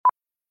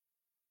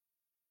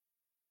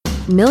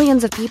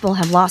Millions of people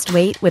have lost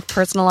weight with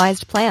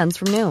personalized plans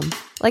from Noom.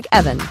 Like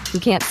Evan, who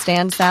can't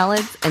stand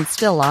salads and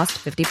still lost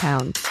 50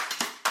 pounds.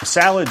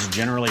 Salads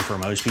generally for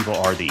most people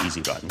are the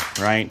easy button,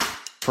 right?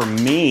 For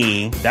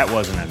me, that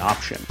wasn't an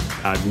option.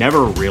 I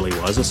never really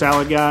was a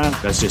salad guy.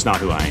 That's just not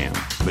who I am.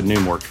 But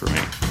Noom worked for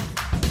me.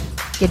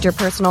 Get your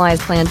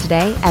personalized plan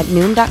today at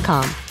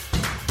Noom.com.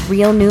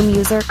 Real Noom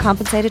user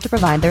compensated to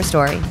provide their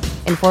story.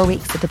 In 4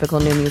 weeks, the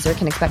typical Noom user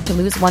can expect to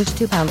lose 1 to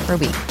 2 pounds per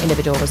week.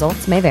 Individual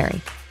results may vary.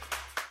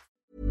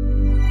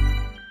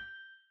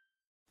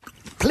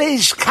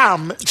 Please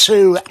come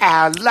to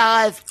our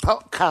live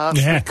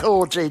podcast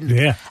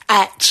recording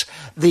at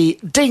the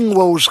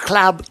Dingwalls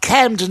Club,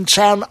 Camden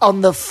Town,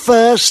 on the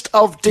 1st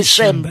of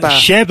December.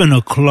 7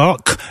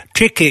 o'clock.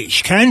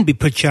 Tickets can be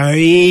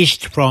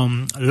purchased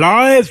from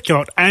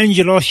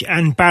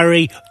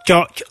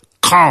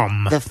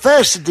live.angelosandbarry.com. The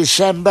 1st of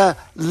December,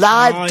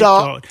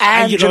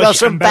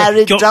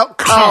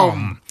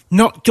 live.angelosandbarry.com.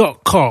 Not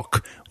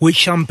 .cock,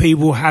 which some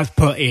people have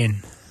put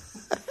in.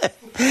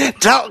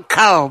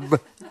 .com.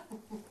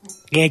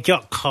 Yeah,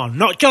 .com.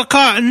 Not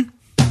 .cotton.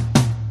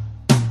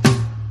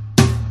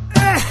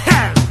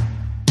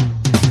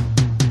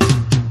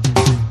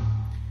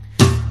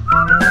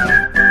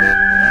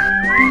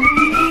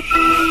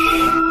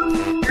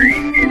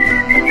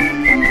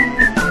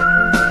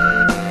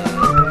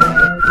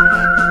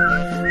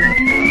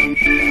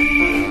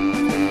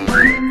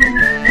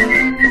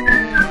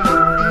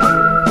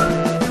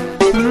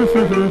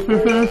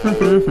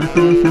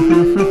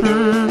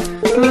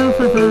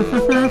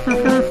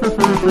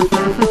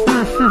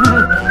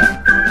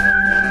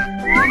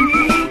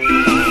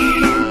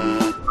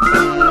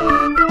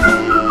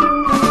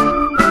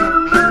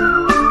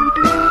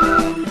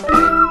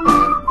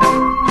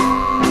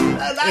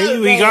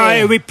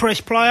 We press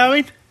play,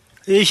 Owen?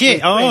 Is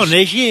it on?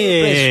 Is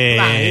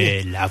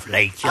it?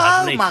 Lovely.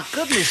 Oh, my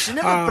goodness. You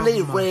never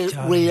believe where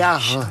we are.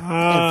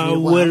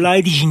 Well,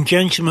 ladies and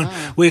gentlemen,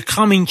 we're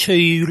coming to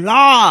you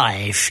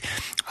live.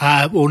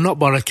 Well, not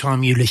by the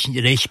time you listen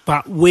to this,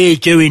 but we're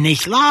doing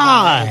this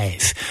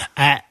live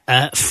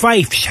at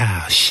Faith's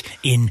house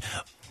in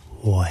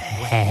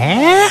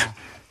Ware?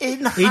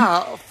 In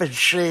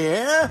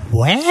Hertfordshire.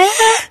 Where?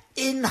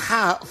 In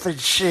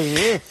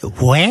Hertfordshire.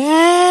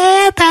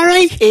 Where,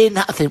 Barry?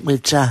 I think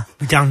we've done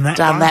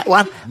that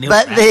one.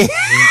 But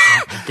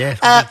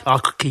I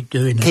could keep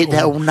doing that. Keep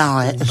that all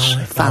night. It's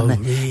funny.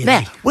 Really?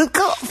 Now, we've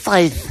got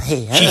Faith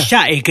here. She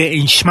started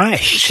getting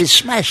smashed. She's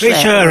smashed.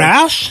 It's her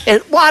house.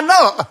 Why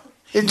not?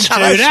 In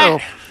Her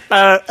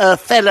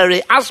fellow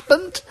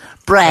husband,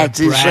 Brad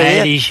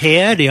is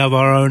here, the other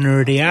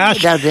owner of the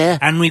house. Yeah.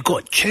 And we've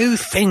got two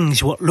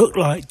things what look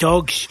like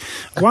dogs.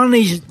 One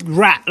is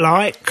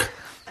rat-like.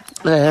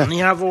 And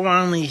the other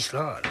one is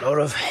like a lot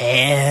of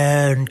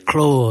hair and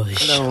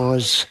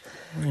claws.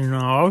 You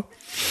know.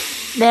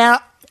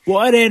 Now,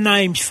 what are their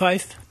names,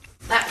 Faith?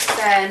 That's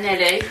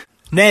Nelly.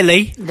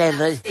 Nelly?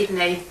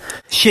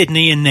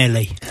 Sydney and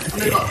Nelly. And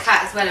we've got a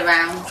cat as well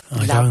around.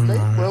 Lovely.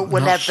 Well,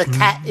 we'll have the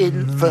cat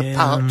in for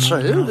part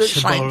 2. That's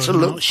something to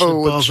look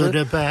forward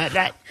to. About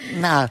that.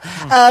 No.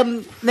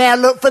 Now,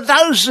 look, for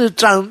those who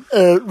don't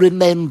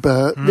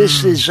remember,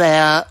 this is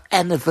our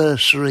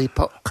anniversary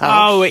podcast.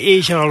 Oh, it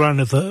is our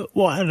anniversary.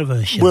 What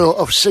anniversary?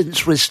 Well,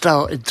 since we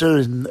started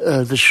doing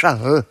the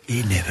show.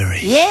 It never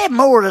is. Yeah,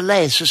 more or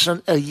less. It's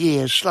a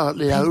year,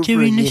 slightly over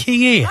doing this a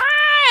year?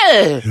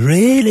 Yeah.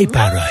 Really,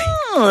 Barry?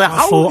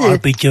 I thought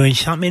I'd be doing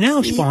something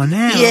else by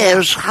now. Yeah, I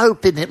was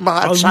hoping it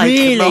might have taken off. I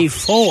really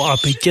thought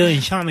I'd be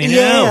doing something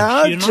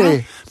else, you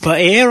know. But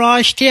here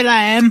I still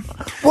am.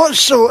 What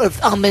sort of,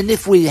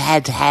 if we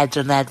had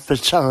an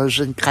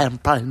advertising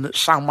campaign that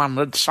someone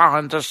had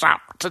signed us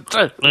up to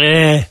do,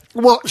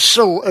 what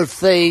sort of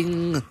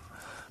thing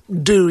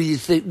do you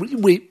think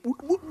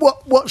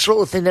what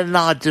sort of thing in an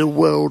ideal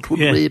world would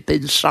we have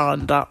been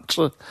signed up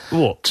to?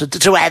 What?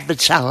 To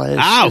advertise?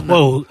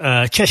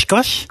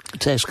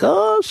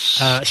 Tesco's.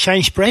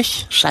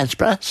 Sainsbury's.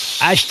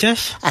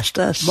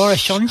 Asda's.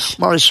 Morrison's.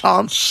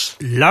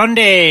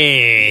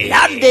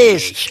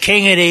 Londis.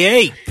 King of the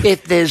Heap.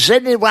 If there's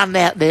anyone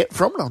out there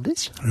from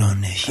Londis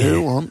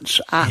who wants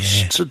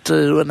us to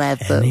do an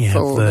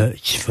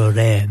advert for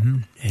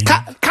them.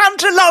 Come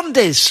to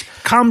Londis.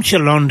 Come to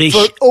Londis.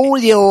 For all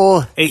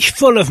your... It's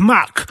full of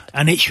muck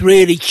and it's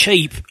really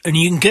cheap and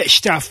you can get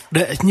stuff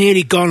that has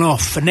nearly gone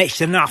off for next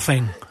to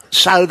nothing.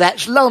 So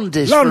that's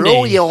Londis for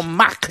all your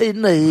mucky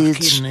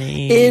needs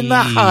in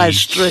the high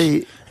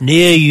street.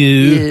 Near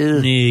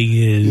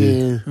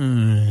you.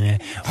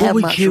 How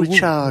much we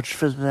charge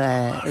for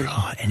that?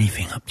 Oh,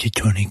 anything up to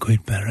 20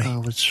 quid, Barry. I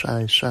would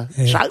say so.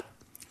 So,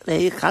 there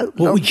you go.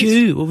 What would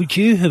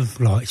you have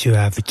liked to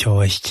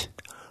advertised?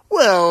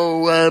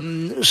 Well,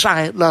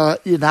 something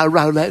like,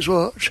 Rolex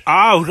watch.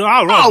 Oh,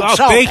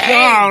 big,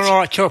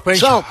 top end,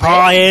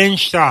 high-end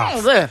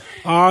stuff.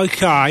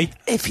 Okay.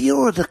 If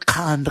you're the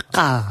kind of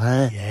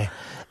guy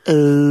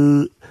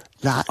who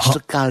likes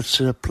to go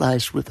to a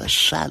place with a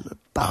salad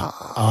bar.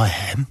 I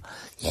am.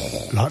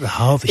 Yeah. Like the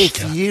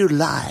Harvester. If you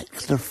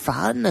like the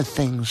finer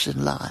things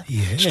in life.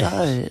 Yeah.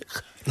 Steak.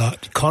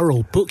 Like the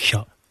Coral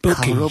Bookshop.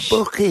 Bookies. Coral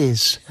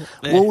Bookies.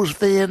 Walls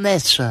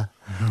Viennetta.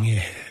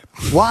 Yeah.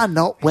 Why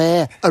not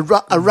wear a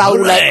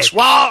Rolex?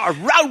 What? A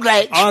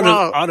Rolex?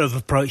 I'd have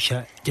approached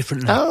that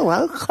differently. Oh,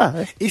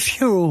 okay. If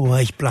you're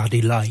always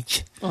bloody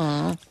late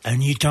and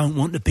you don't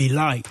want to be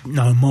late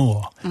no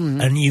more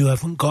and you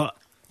haven't got,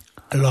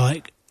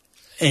 like,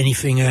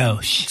 anything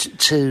else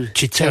to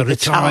tell the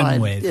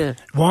time with,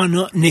 why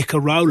not nick a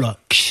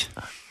Rolex?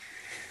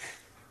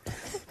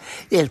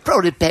 Yeah, it's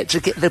probably better to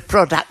get the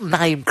product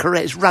name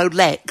correct. It's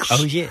Rolex.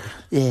 Oh, yeah.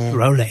 Yeah.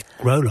 Rolex.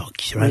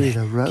 Really,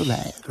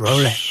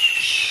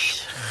 Rolex.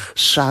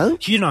 So?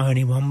 Do you know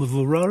anyone with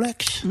a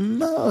Rolex?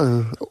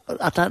 No.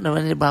 I don't know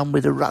anyone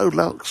with a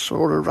Rolex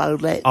or a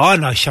Rolex. I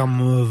know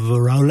someone with a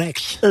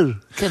Rolex. Oh,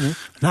 Kenny?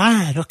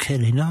 No, not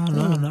Kenny. No.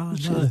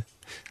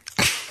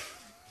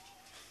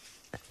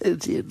 Who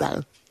do you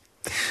know?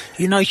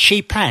 You know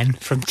Chi Pan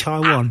from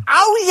Taiwan?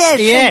 Oh,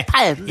 yeah, Chi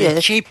Pan. Yeah.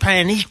 Chi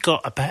Pan, he's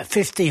got about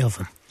 50 of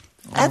them.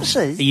 Have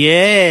they?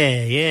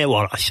 Yeah.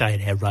 Well, I say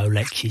they're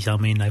Rolexes. I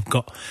mean, they've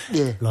got,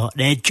 like,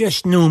 they're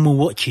just normal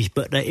watches,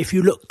 but if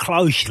you look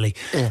closely,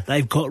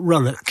 they've got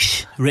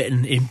Rolex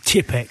written in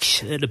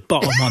Tipex at the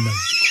bottom on them.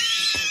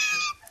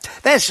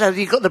 That's how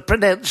you got the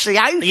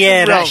pronunciation.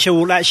 Yeah,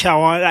 wrong.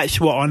 that's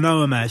what I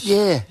know him as.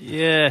 Yeah.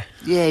 Yeah.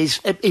 Yeah,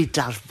 he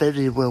does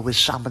very well with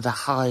some of the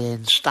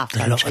high-end stuff.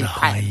 A lot of the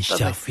high-end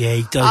stuff, yeah,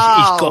 he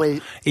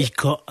does. He's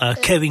got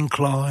Kevin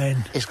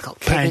Klein. He's got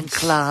Kevin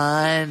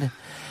Klein.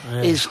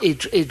 Yeah.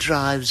 He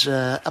drives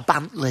a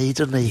Bentley,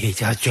 doesn't he? He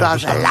does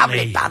drives a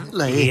lovely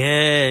Bentley.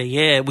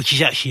 Yeah, which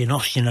is actually an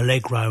Austin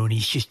Allegro, and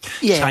he's just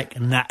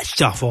taken that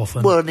stuff off.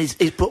 And he's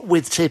put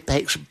with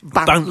Tipex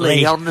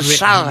Bentley on the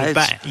side.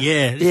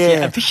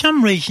 Yeah. And for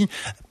some reason,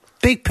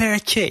 big pair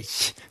of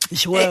tits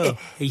as well.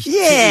 He's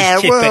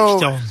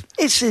well, on.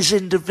 It's his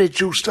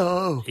individual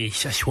style.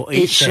 That's what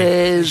he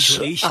says.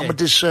 I'm a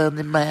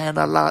discerning man.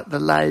 I like the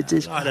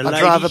ladies. I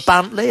drive a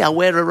Bentley. I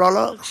wear a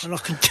Rolex. And I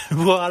can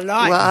do what I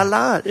like. What I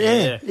like,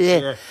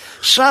 yeah.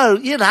 So,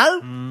 you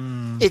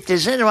know, if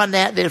there's anyone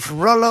out there from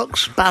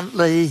Rolex,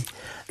 Bentley,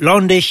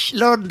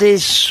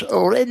 Londis,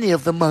 or any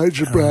of the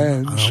major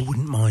brands. I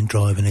wouldn't mind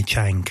driving a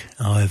Chank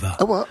either.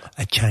 A what?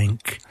 A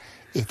Chank.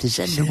 If there's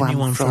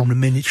anyone from the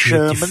Ministry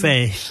of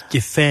Defence,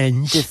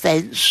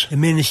 the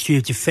Ministry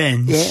of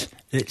Defence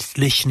that's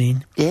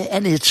listening. Yeah,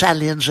 any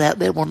Italians out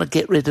there want to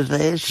get rid of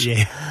theirs?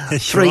 Yeah,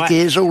 that's 3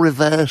 gears, all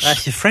reverse.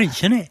 That's the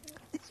French, isn't it?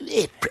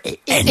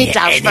 It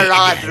does for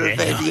either of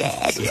them,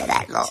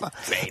 that lot.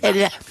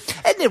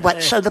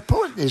 Anyway, so the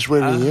point is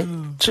we're here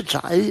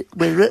today.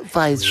 We're at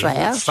Faith's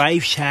house.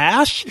 Faith's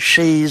house.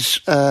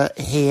 She's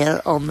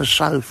here on the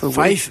sofa.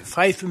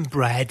 Faith and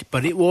Brad,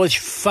 but it was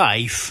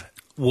Faith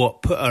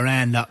what put her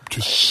hand up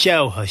to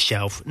sell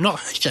herself, not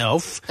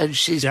herself. And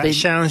that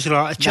sounds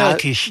like a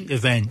Turkish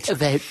event.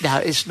 No,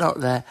 it's not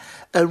that.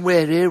 And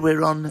we're here,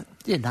 we're on,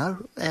 our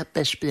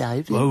best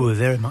behaviour. Well, we're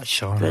very much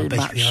so on our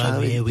best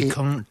behaviour here. We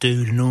can't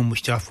do the normal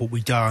stuff what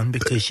we've done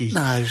because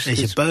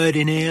there's a bird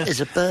in here.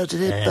 There's a bird in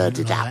here,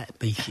 birded up.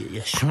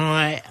 That's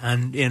right.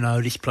 And,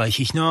 this place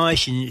is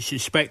nice and it's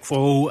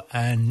respectful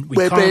and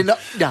you can't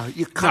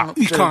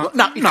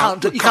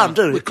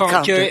do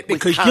it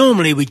because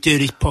normally we do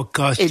this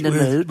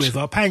podcast with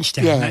our pants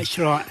down. That's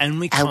right. And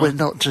we can't. And we're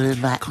not doing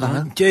that,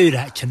 can't do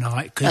that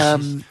tonight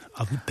because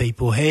of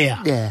people here.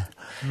 Yeah.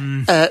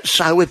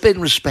 So we've been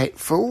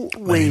respectful.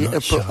 We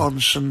have put on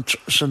some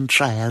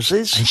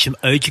trousers and some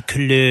eau de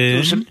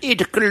cologne.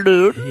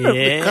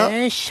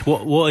 Yes.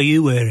 What are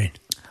you wearing?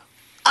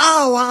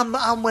 Oh,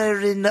 I'm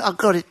wearing. I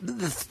got it.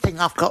 The thing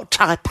I've got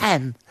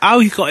Taipan. Oh,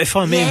 you got it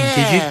from him,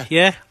 did you?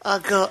 Yeah.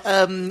 I've got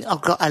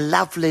a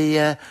lovely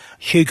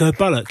Hugo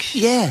Bollocks.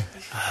 Yeah.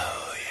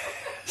 Oh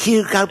yeah.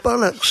 Hugo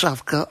Bollocks.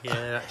 I've got. Yeah,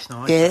 that's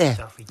nice. Yeah.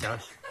 Stuff he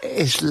does.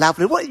 It's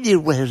lovely. What are you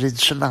wearing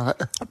tonight?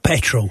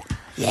 Petrol.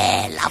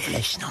 Yeah, lovely.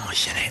 It's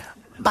nice, isn't it?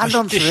 I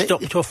just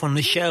stopped off on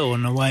the Shell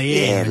on the way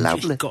in. Yeah, and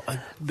lovely. Just got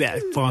about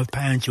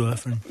 £5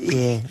 worth and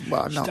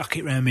stuck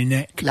it round my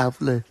neck.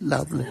 Lovely.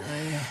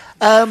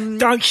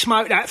 Don't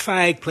smoke that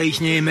fag, please,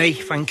 near me.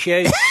 Thank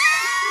you.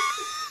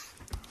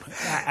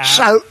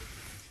 So,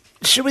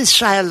 should we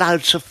say hello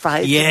to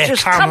Faith? Yeah,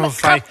 just come on,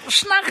 Faith.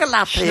 Snuggle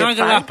up here,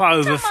 Snuggle up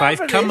over, Faith.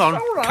 Come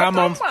on,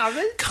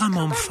 come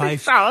on,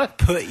 Faith.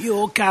 Put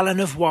your gallon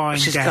of wine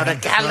down. She's got a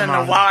gallon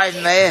of wine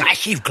there.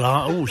 Massive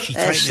glass. Oh, she's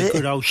taking a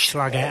good old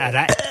slug out of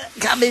that.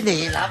 Come in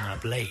here,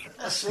 love. Lovely.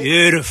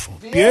 Beautiful.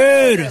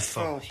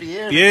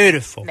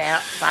 Now,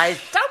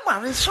 Faith, don't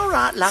worry, it's all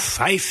right, love.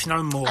 Faith,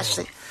 no more. That's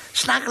it.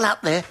 Snuggle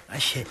up there.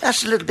 That's it.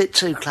 That's a little bit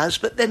too close,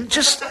 but then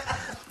just...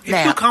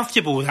 If you're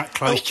comfortable that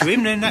close to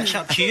him, then that's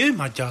up to you,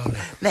 my darling.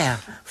 Now,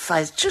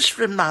 Faith, just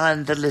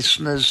remind the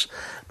listeners,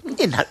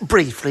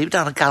 briefly, we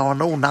don't want to go on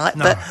all night,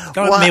 but...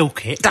 Don't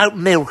milk it. Don't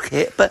milk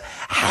it, but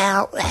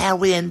how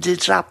we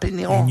ended up in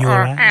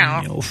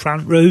your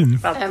front room.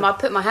 I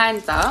put my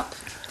hands up.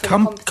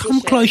 Come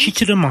closer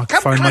to the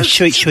microphone, my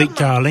sweet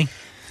darling.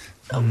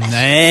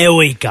 There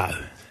we go.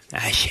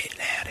 That's it,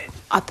 now then.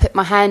 I put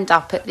my hand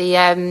up at the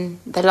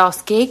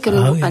last gig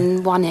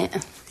and won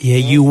it. Yeah,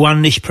 you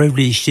won this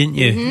privilege, didn't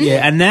you? Mm-hmm.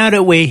 Yeah, and now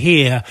that we're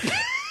here,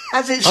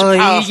 As it's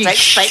past you're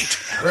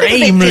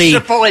extremely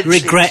extremely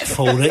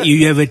regretful that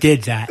you ever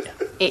did that.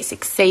 It's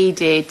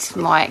exceeded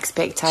my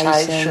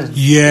expectations.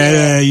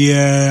 Yeah,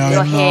 You're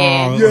I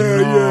know,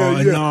 here.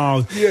 I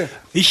know.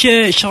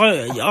 Yeah. So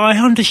I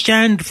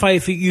understand,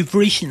 Faith, that you've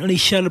recently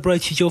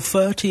celebrated your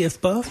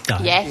 30th birthday.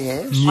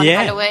 Yes. On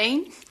Yeah.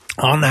 Halloween.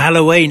 On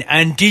Halloween.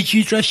 And did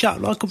you dress up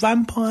like a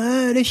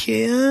vampire this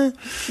year?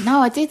 No,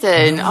 I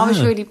didn't. I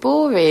was really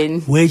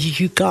boring. Where did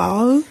you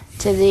go?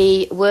 To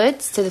the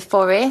woods, to the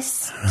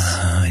forest,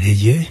 Did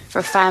you? for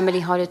a family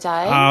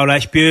holiday. Oh,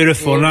 that's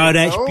beautiful. No,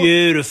 that's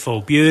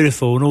beautiful.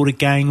 And all the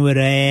gang were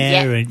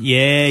there. Yep. And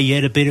you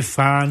had a bit of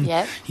fun.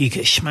 Yep. You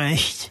got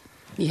smashed.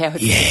 Yeah,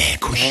 Yeah, of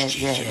course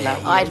you did.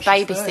 I had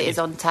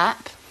babysitters on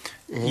tap.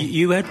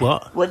 You had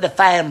what? With the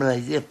family,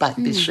 your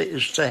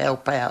babysitters to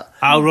help out.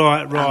 Oh,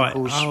 right.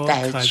 Uncles, Oh,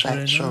 dads, okay, that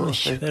very sort of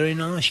nice. thing. Very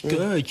nice.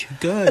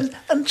 Good.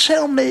 And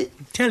tell me,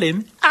 Tell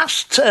him.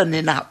 us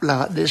turning up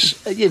like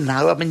this, I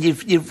mean,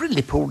 you've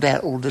really pulled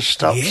out all the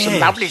stops. Yes. Some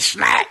lovely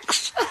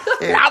snacks.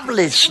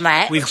 Lovely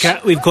snacks.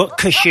 We've got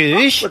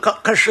cashews. We've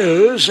got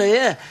cashews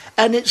here,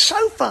 and it's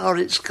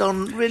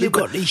gone really You've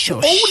got well. these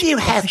sort of All you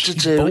have to spicy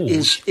do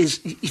balls. is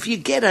if you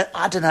get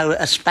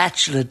a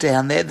spatula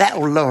down there,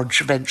 that'll lodge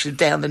eventually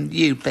down the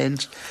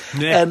U-bend.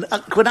 Yeah. And I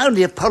can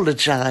only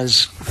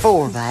apologise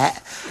for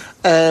that.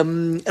 A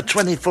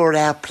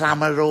 24-hour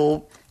plumber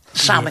or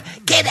something.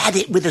 Get at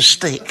it with a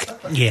stick.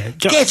 Yeah.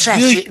 Get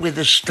at it with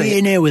a stick. Get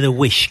in there with a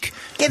whisk.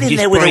 Get And in just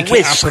there with a break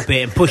whisk. it up a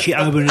bit and push it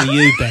over the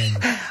U-bend.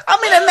 I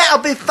mean, and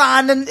that'll be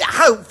fine, and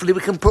hopefully we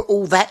can put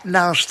all that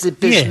nasty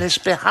business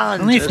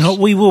behind And if us. not,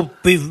 we will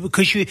be,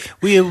 because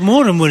we are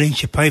more than willing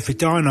to pay for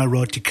Dino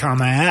Rod to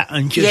come out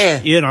and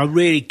just,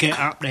 really get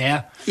up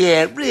there.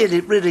 Yeah,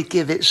 really, really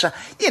give it some...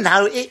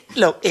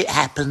 it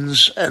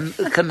happens, and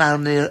can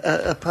only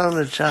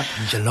apologise.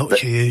 Happens a lot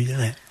to you,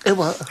 doesn't it?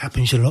 What?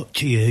 Happens a lot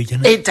to you,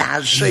 doesn't it? It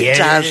does, Yeah. it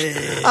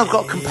does. I've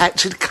got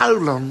compacted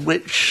colon,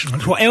 which...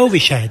 That's what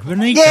Elvis had,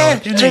 wasn't he? Yeah,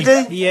 didn't did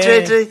he? he? Yeah,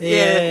 Did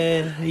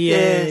he?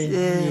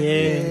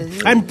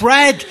 yeah. And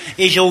Brad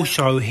is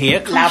also here.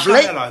 Come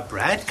Lovely. say hello,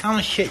 Brad. Come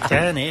and sit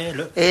down here.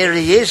 Look, Here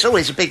he is,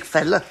 always a big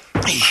fella.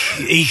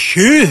 he's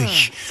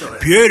huge,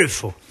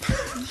 beautiful.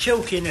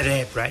 Choke into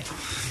there, Brad.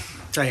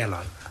 Say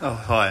hello. Oh,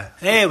 hi.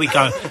 There we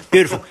go.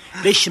 Beautiful.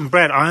 Listen,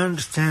 Brad, I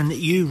understand that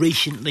you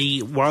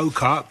recently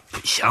woke up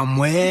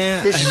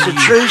somewhere. This is and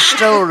a true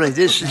story,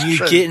 this is You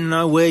true. didn't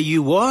know where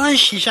you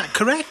was. Is that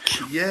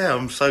correct? Yeah,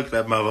 I'm so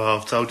glad my other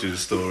half told you the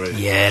story.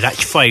 Yeah,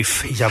 that's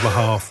Faith, his other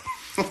half.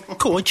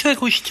 Cool, and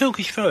talk us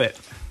through it.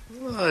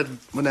 Well, I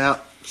went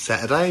out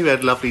Saturday, we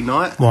had a lovely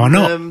night. Why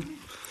not?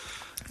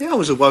 I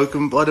was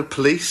awoken by the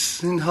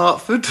police in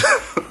Hartford.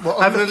 What,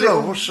 on the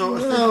floor,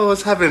 sort of thing? I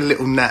was having a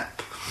little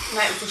nap. No,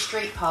 it was the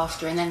street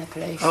pastor and then the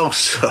police. Oh,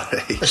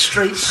 sorry. A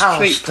street pastor.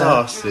 Street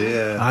pastor,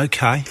 yeah.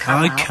 Okay,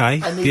 Come out,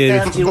 okay, and he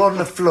beautiful. found you on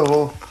the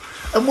floor.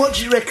 And what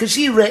do you reckon? 'Cause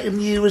you reckon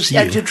you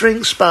had your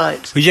drink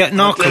spiked. Was that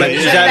narcolepsy?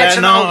 Is That's that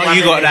an old one,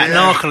 you got yeah.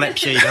 that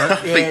narcolepsy,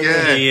 don't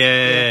you?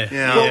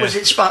 Yeah. What was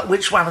it spiked?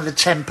 Which one of the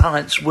 10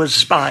 pints was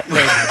spiked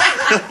then?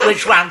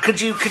 Which one?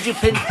 Could you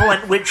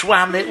pinpoint which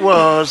one it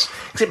was?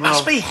 'Cause it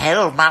must be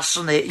hell,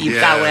 mustn't it? You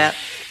go out,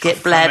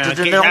 get bladdered,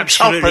 and Get on top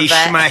absolutely of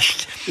that,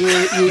 smashed. you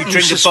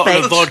Drink a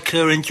bottle of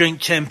vodka and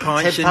drink 10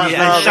 pints, 10 and, pints,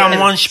 and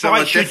someone So I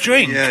spikes your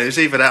definitely- drink. Yeah, it was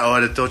either that or I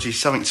had a dodgy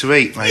something to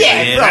eat, maybe.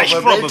 Yeah, That's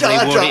probably.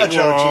 probably what it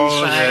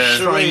was. Yeah.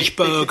 Strange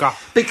burger.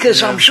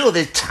 Because I'm sure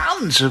there's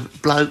tons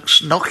of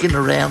blokes knocking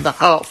around the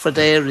Hertford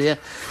area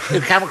who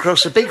come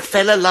across a big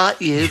fella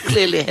like you,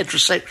 clearly a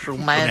heterosexual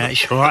man,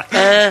 That's right.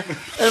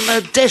 and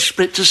are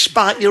desperate to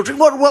spike your drink.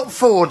 What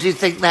for do you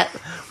think that?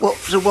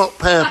 For what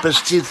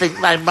purpose do you think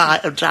they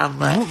might have done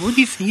that? What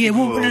do you think? Yeah,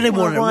 what do they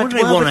want? Why What do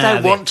they would want they out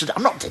of want it? to do?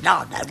 I'm not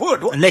denying they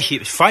would. What? Unless it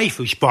was Faith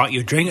who spiked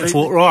your drink and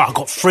thought, right, I've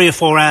got 3 or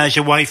 4 hours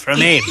away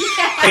from him.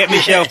 Get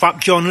myself up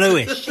John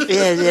Lewis.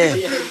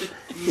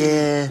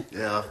 Yeah.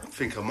 Yeah, I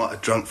think I might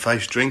have drunk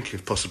Faith's drink,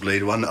 if possibly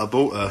the one that I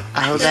bought her.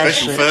 Oh, the that's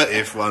special it.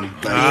 30th one.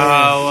 Maybe.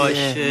 Oh, I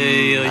Yeah.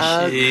 see,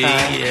 I see.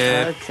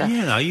 Okay.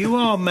 You know, you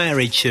are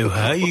married to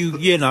her.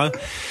 You know.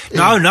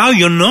 No,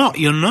 you're not.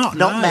 You're not.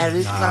 Not no.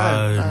 married,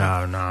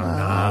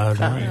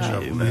 no.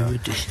 We were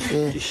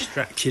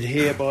distracted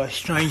here by a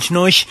strange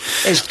noise.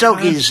 There's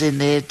doggies in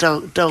there,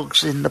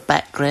 dogs in the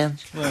background,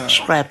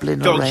 scrabbling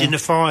Dogs around. in the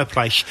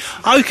fireplace.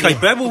 Okay,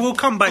 Brad, well, we'll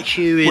come back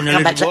to you in We'll a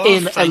come back little to while.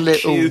 in a Thank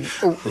little. you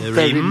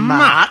Very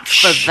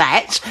much for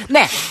that.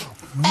 Now,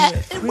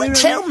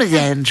 tell me,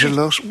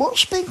 Angelos,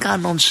 what's been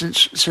going on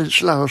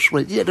since last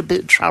week? You had a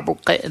bit of trouble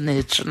getting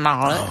here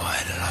tonight. Oh, I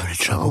had a load of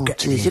trouble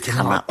getting did here you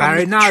come tonight, up on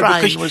Barry. the No, train,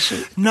 because was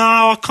it? no,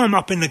 I come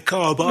up in the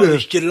car, but I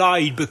was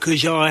delayed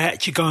because I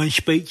had to go and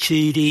speak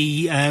to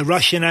the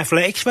Russian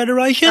Athletics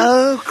Federation.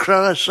 Oh,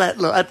 Christ,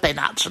 I've been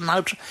up to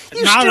no trouble.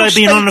 No, they've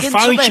been on the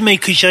phone to me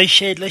because they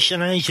said,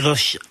 "Listen,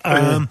 Angelos,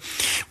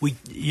 we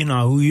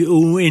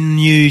all in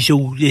news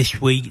all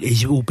this week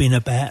has all been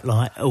about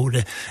like all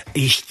the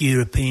East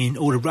European,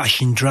 all the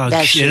Russian drugs,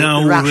 That's you it,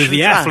 know, the all Russian of the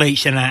drugs.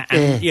 athletes and that,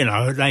 and, you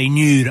know, they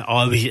knew that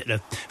I was at the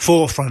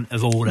forefront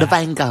of all The that.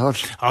 vanguard.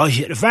 I was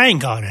at the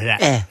vanguard of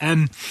that. Yeah.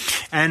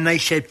 And they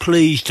said,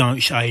 please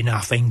don't say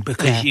nothing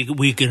because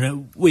we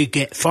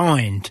get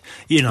fined,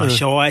 you know.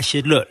 So I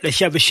said, look, let's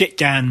have a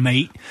sit-down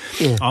meet.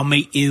 Yeah. I'll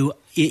meet you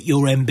at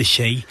your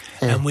embassy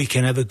and we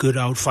can have a good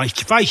old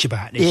face-to-face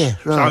about this. Yeah,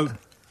 right. So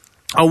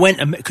I went,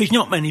 because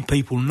not many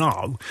people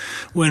know,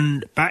 I'm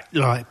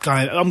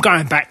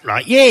going back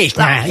like years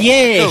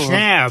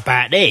now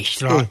about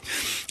this. Like,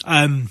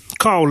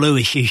 Carl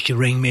Lewis used to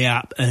ring me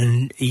up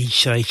and he'd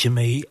say to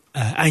me,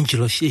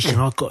 Angelus, listen,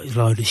 I've got a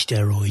load of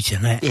steroids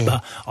and that,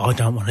 but I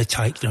don't want to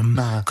take them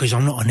because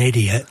I'm not an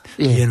idiot,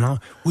 you know.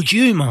 Would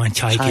you mind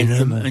taking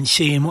them and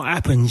seeing what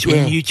happens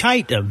when you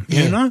take them,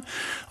 you know?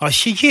 I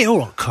said, yeah, all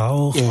right,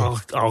 Carl,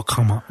 I'll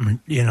come up and,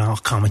 you know, I'll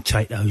come and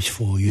take those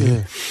for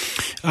you.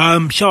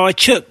 So I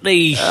took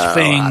these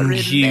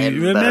things.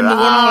 You remember when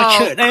I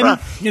took them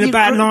in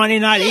about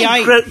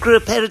 1988? You grew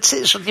a pair of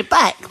tits on your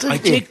back, didn't you? I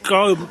did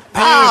grow a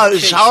pair Oh, of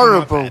it's tits on my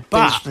horrible back,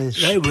 but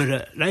business.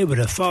 they were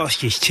the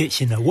fastest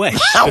tits in the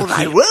West. Oh,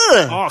 they were.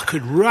 I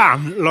could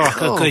run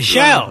like a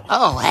gazelle.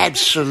 Oh,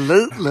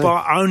 absolutely.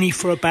 But only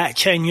for about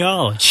 10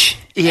 yards.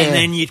 Yeah. And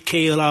then you'd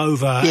keel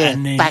over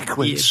and then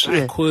backwards.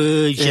 And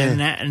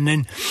that, and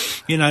then,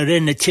 you know,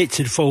 then the tits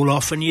would fall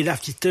off and you'd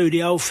have to do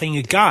the whole thing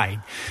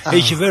again.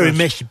 It's a very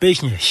messy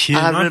business, you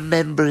know. I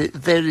remember it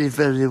very,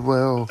 very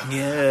well.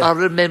 Yeah. I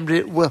remember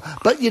it well.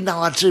 But, you know,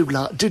 I did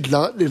like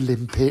the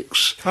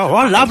Olympics. Oh,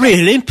 I love the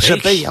Olympics. To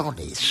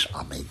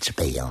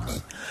be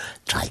honest,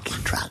 taking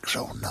drugs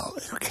or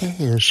not, who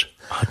cares?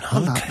 I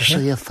like to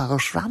see a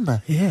fast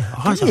runner. Yeah,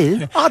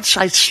 I'd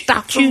say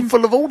stuff them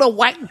full of all the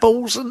whack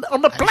balls on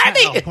the planet.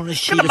 I want to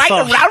see Gonna the make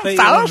them fastest run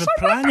people on fast. the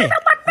planet.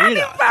 You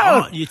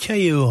know, you tell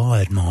you who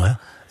I admire.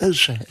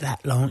 Who's that?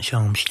 That Lance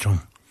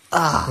Armstrong.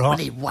 Ah, Right. when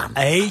he won.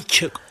 He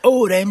took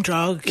all them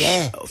drugs.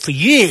 Yeah. For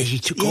years, he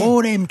took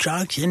all them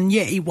drugs, and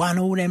yet he won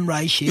all them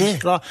races. Yeah.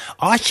 Like,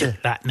 I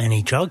took that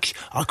many drugs,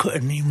 I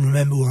couldn't even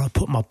remember where I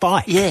put my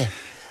bike. Yeah,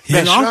 You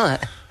that's know? right.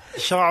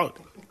 So,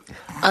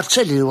 I'll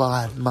tell you who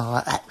I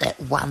admire, that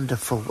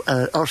wonderful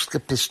Oscar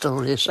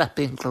Pistorius,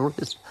 Happy and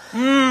Glorious.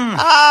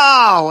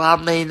 Oh,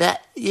 I mean,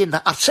 that, you know,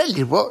 I'll tell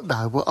you what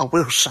I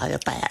will say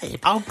about him.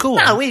 Oh, go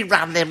No, on. he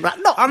ran them, not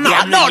the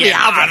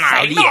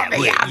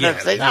other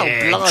thing. Oh,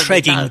 blimey,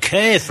 treading no.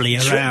 carefully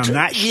around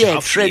that Yeah,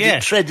 stuff.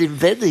 treading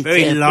very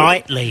carefully.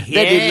 lightly.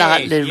 Very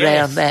lightly yes.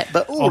 around that.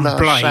 But all On I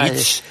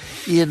blades.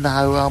 say, you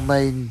know, I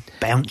mean...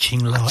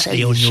 Bouncing I'll tell lightly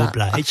you on your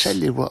something, I'll blades. tell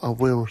you what I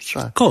will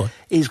say. Go on.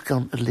 He's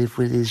gone to live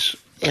with his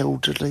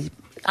elderly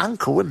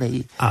uncle, isn't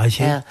he? Oh, is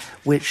he?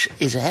 Which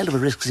is a hell of a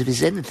risk, because if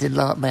he's anything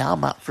like me,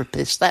 I'm up for a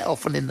piss that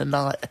often in the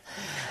night.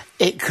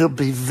 It could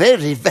be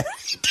very, very...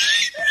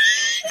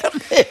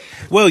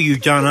 Well, you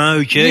don't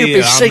know, do you? You'd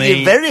be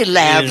singing very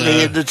loudly you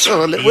know. in the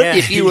toilet, wouldn't you,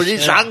 if you were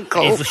his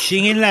uncle? If I was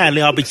singing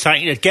loudly, I'd be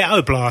taking a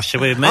ghetto blaster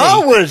with me. I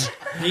would.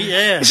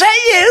 Yeah. Is that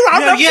you?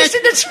 I'm just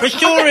in the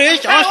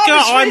Pistorius, No,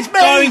 I'm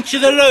going to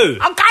the loo.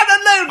 I'm going to the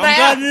loo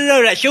now. I'm going to the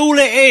loo. That's all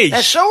it is.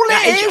 That's all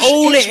it is. That's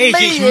all It's it is.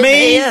 me It's in me.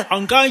 here.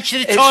 I'm going to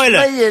the It's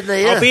toilet. me in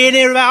here. I'll be in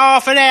here about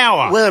half an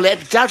hour. Well,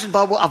 judging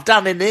by what I've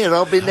done in here,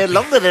 I've been there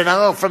longer than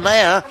half an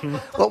hour.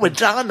 What with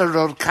Dinah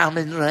Rod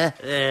coming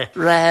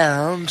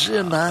round,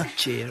 you know.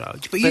 Dear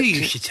old. But you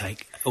used to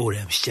take all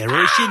them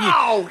steroids, didn't you?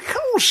 Oh, of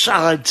course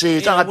I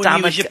did. Yeah, I'd when done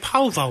you was a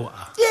pole vaulter.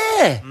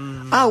 Yeah.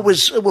 I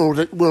was, well,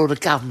 the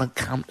government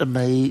come to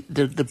me,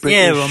 the British...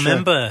 Yeah, I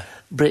remember.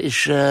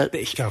 British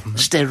government.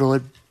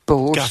 Steroid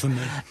board.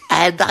 Government.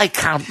 And they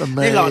come to me.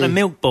 They're like the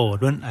milk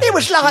board, weren't they? It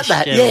was like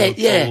that,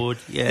 Steroid board,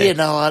 yeah. You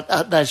know,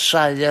 they'd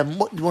say,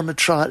 what do you want to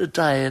try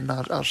today? And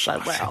I'd say,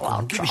 well,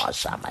 I'll try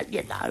something,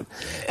 you know.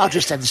 I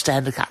just had to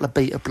stand a couple of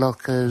beta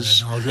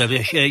blockers.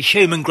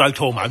 Human growth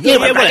hormone.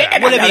 Whatever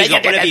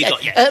you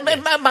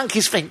got.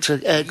 Monkey sphincter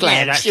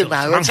glands, you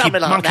know, monkey,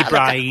 something like monkey that.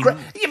 brain.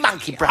 Your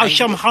monkey brain. Oh,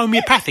 some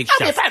homeopathic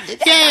stuff. Homeopathic,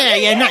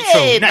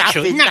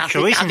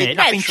 Natural, isn't it?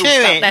 Nothing to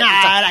it. No,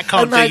 that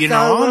can't do you no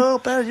harm. Oh,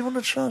 Barry, you want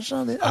to try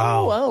something?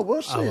 Oh,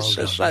 what's this?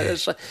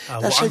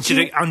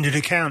 Under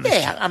the counter.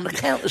 Yeah, under the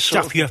counter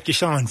stuff you have to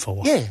sign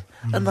for. Yeah,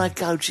 and they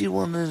go, do you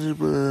want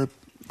to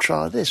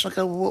try this? I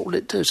go, well, what will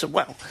it do? So,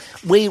 well,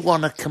 we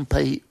want to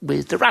compete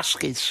with the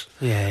Ruskies.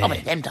 Yeah. I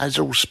mean, them days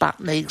all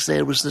Sputniks,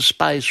 there was the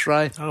space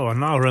race. Oh, I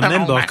know, I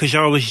remember, because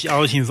I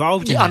was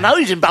involved in I that. know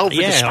he's involved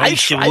with the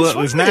space race. I used to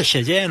work with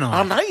NASA, didn't I?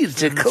 I know you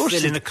did, of course.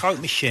 Still in the Coke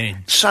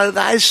machine. So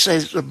they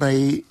said to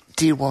me,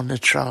 do you want to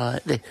try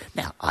it?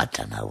 Now, I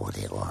don't know what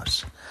it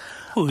was.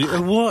 Who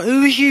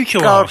was you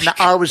to ask?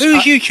 No, Who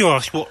was you to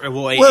ask what it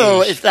is?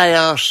 Well, if they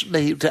asked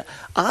me,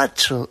 I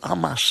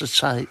must have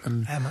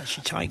taken... How much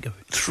you take of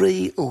it?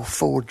 3 or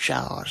 4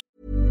 jars.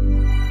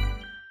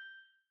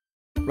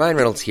 Ryan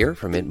Reynolds here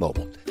from Mint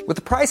Mobile. With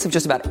the price of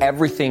just about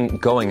everything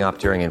going up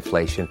during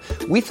inflation,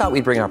 we thought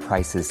we'd bring our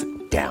prices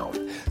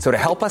down. So to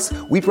help us,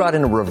 we brought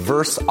in a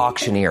reverse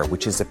auctioneer,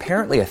 which is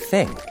apparently a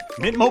thing.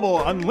 Mint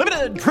Mobile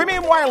Unlimited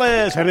Premium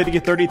Wireless. How to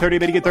get 30, 30,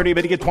 bit to get 30,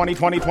 bit to get 20,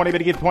 20, 20, bit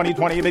to get 20,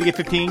 20, bit to get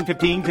 15,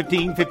 15,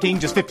 15, 15,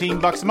 just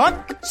 $15 a month?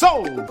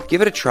 Sold!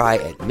 Give it a try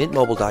at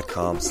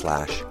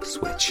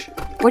mintmobile.com/switch.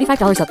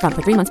 $45 up front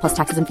for 3 months plus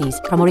taxes and fees.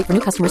 Promo rate for new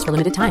customers for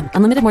limited time.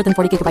 Unlimited more than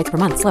 40 gigabytes per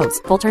month.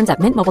 Slows full terms at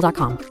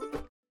mintmobile.com.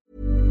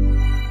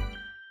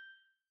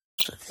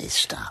 This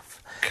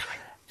stuff.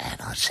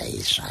 And I tell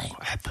you something.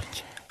 What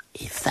happened?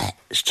 If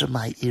that's to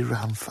make you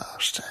run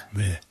faster,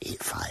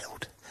 it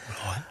failed.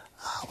 Right.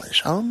 I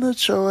was on the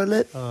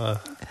toilet.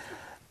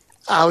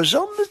 I was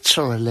on the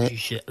toilet.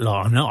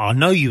 I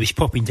know you was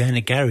popping down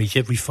the garage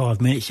every 5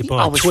 minutes to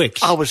buy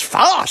Twix. I was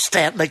fast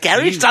out in the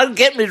garage, don't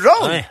get me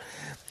wrong.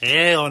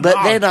 Yeah, I know.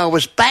 But then I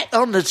was back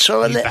on the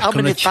toilet. Back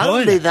on the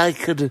toilet.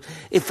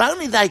 If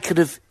only they could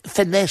have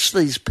finessed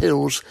these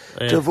pills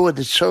to avoid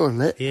the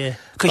toilet. Yeah,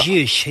 because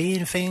you were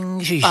seeing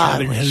things, you were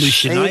having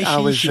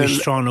hallucinations, you was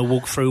trying to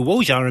walk through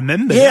walls, I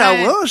remember that.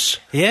 I was.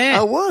 Yeah.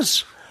 I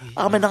was.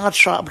 I mean, I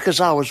tried, because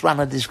I was one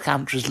of this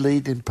country's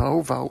leading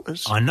pole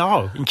vaulters. I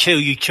know, until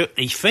you took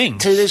these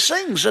things.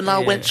 And I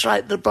went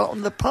straight to the bottom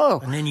of the pole.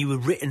 And then you were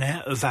written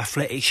out of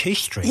athletics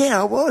history.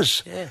 Yeah, I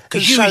was.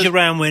 Because you was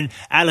around when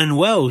Alan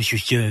Wells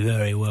was doing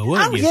very well,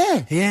 weren't you?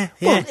 Oh, yeah.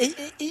 Well,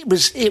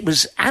 it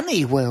was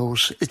Annie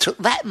Wells. It took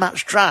that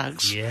much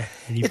drugs. Yeah.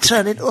 It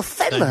turned into a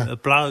fella. A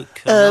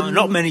bloke.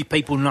 Not many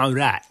people know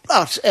that.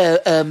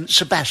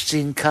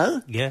 Sebastian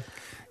Coe. Yeah.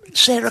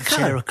 Sarah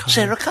Coe.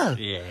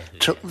 Yeah.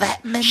 Took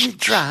that many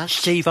drugs.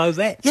 Steve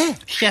Ovett. Yeah.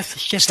 Steph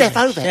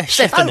Ovett.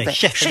 She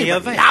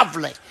was Ovett.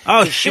 lovely.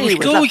 Oh, she was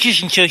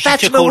gorgeous until she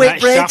took all that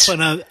stuff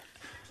and her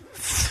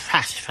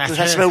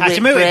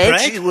Fatima Whitbread.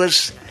 She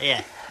was...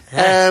 Yeah.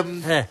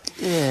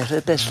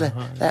 The best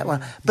that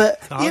one.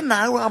 But, you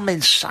know, I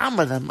mean, some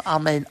of them,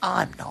 I'm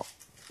not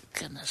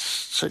going to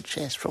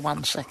suggest for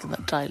 1 second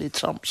that Daley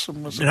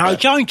Thompson was... No,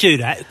 don't do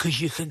that, because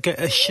you can get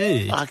her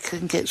sued. I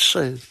couldn't get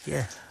sued.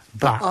 Yeah.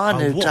 But I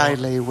knew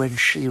Daley when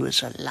she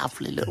was a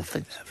lovely little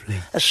thing.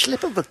 A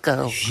slip of a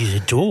girl. She's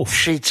a dwarf.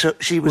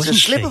 She was a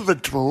slip of a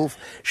dwarf.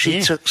 She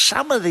took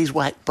some of these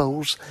whack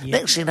balls.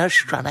 Next thing you know,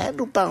 she ran a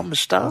handlebar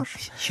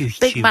moustache.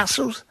 Big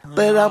muscles.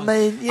 But I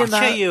mean, you know.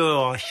 I'll tell you who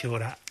I saw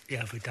that the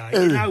other day.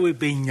 You know, we've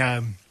been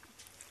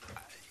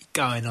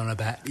going on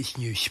about this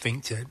new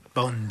Sphincter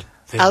Bond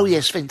film. Oh,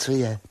 yes, Sphincter,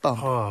 yeah.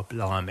 Bond. Oh,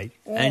 blimey.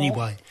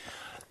 Anyway,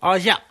 I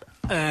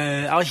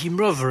was in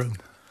Rotherham.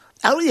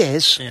 Oh,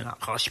 yes. Yeah,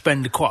 I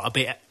spend quite a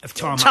bit of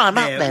time up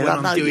there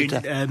when I'm doing,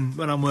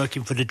 when I'm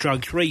working for the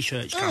drugs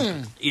research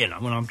company. You know,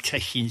 when I'm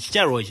testing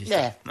steroids and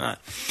stuff. Right.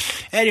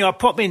 Anyway, I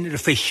pop into the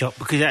fish shop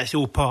because that's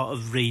all part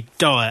of the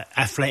diet,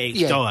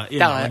 athletics diet, you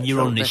know, when you're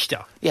on this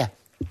stuff. Yeah.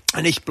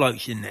 And this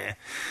bloke's in there,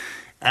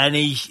 and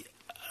he's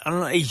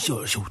all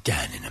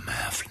down in the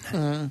mouth and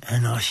that.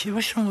 And I said,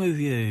 "What's wrong with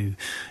you?"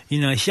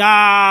 You know, he said,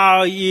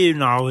 "Oh, you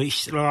know,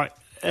 it's like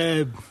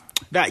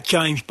that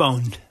James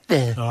Bond."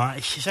 Yeah. All right,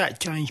 he says,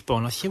 that James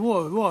Bond. I said,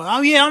 what?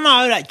 Oh, yeah, I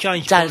know that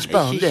James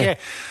Bond.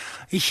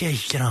 He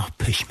says,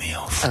 piss me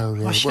off. Oh,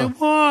 yeah. I said,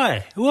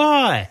 why?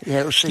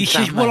 Yeah, he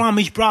says, well, I'm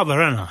his brother,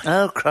 aren't I?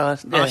 Oh,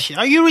 Christ. Yeah. I said,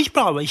 are you his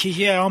brother? He says,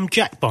 yeah, I'm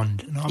Jack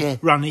Bond, and I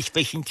run this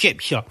fish and chip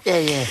shop.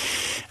 Yeah.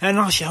 And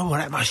I said, well,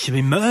 that must have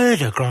been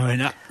murder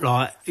growing up,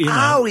 like, you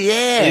know. Oh,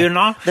 yeah. You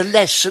know? The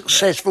less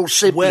successful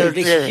sibling. Well,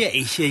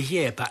 he says,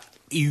 yeah, but...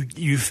 You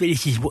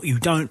this is what you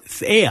don't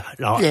fear.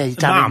 Like, you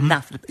don't have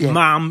nothing. Yeah.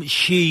 Mum,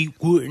 she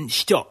wouldn't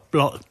stop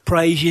like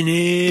praising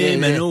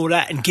him and all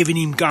that, and giving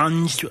him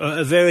guns at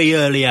a very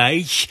early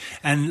age,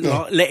 and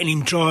like letting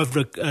him drive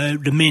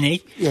the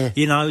Mini. Yeah.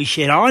 You know, he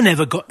said, I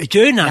never got to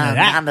do none of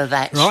that. None of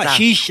that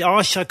right? stuff.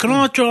 I said, can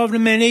I drive the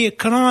Mini?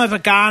 Can I have a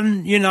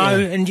gun? You know,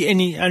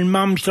 and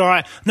Mum's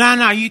like,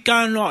 no, you go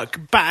and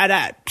like batter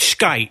that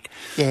skate.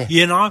 Yeah.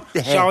 You know.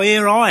 Yeah. So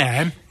here I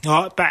am.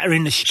 Like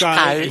battering the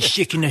skate and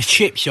sticking the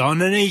chips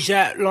on, and he's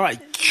out like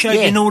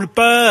shooting all the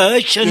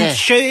birds and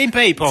shooting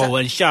people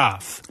and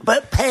stuff.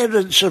 But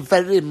parents are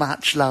very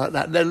much like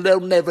that.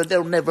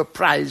 They'll never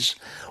praise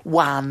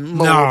one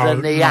more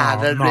than the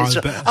other.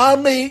 But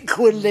I'm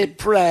equally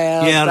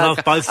proud. Yeah, I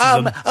love both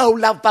of them.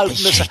 Love both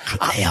of them.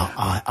 Secretly,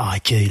 I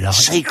do like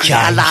Secretly, James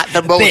I like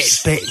them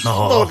bit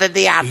more than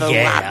the other one.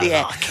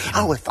 Yeah.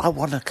 Like if I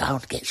want to go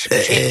and get some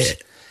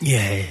chips.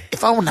 Yeah.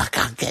 If I want to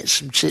go and get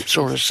some chips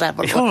or a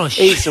Saveloy,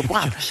 he's the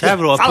one.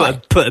 Saveloy,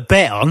 put a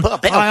bet on.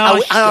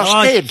 I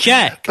asked him.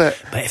 Jack.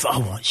 But if I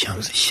want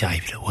something to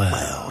save the world,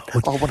 I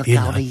want to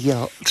go on a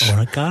yacht. I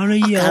want to go on a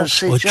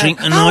yacht or drink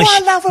a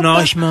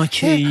nice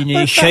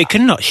martini,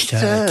 shaken not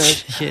stirred.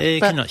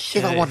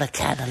 If I want a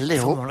can of a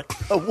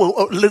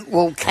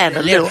lukewarm can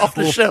of Lilt off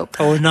the shelf.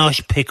 Or a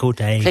nice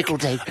pickled egg.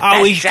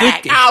 Oh, he's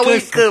good.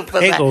 He's good for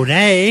pickled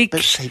egg.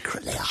 But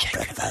secretly, I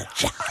prefer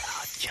Jack.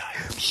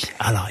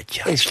 I like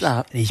James. It's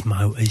like these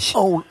motors.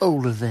 All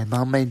of them.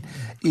 I mean,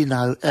 you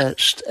know,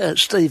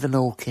 Stephen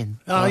Hawking.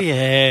 Oh,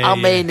 yeah. I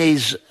mean,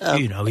 he's...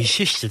 you know his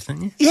sister,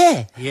 don't you?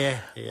 Yeah.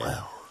 Yeah.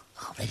 Well,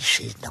 I mean,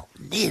 she's not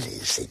nearly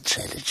as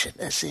intelligent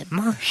as him.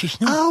 No, she's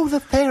not. Oh, the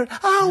parent.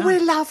 Oh, no. We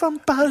love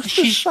them both.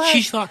 She's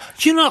like,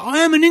 do you know, I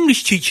am an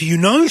English teacher, you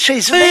know.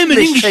 She's I am an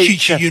English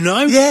teacher, you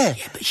know. Yeah.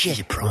 But she's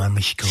a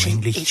primary school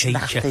English it's teacher.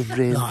 Nothing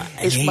really. Like,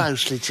 it's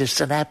mostly just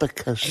an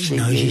abacus. He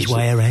knows his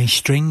way around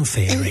string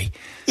theory.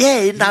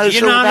 Yeah, he knows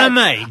you know all that. what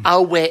I mean?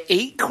 Oh, we're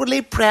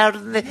equally proud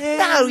of the...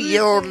 No,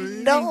 you're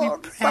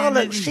not.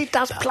 Bollocks, he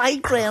does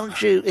playground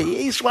duty.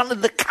 He's one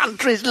of the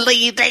country's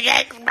leading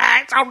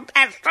experts on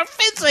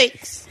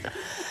astrophysics.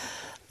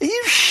 Are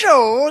you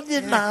sure,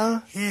 you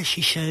know? Yeah,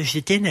 she serves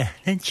the dinner,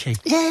 doesn't she?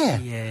 Yeah.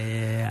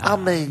 Yeah. I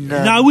mean...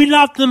 no, we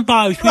love them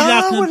both. We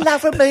love them. We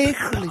love them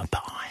equally.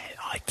 But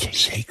I do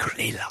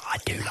secretly I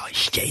do like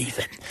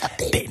Stephen a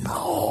bit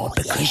more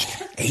because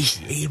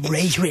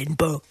he's written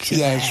books.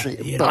 Yeah, he's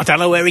written books. I don't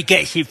know where he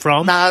gets it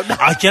from. No.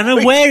 I don't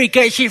know where he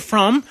gets it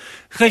from.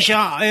 Because,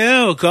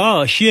 oh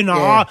gosh, you know,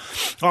 Yeah.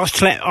 I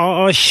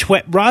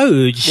swept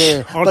roads.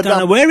 Yeah, I don't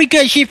know where he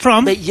gets it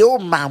from. But your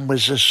mum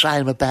was the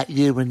same about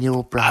you and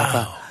your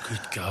brother. Oh, good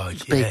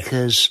God,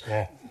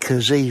 yeah.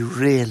 Because he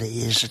really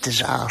is a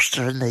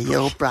disaster, isn't he,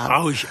 your brother?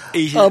 Oh,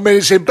 I mean,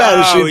 it's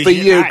embarrassing for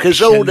you,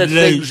 because all the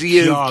things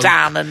you've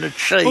done and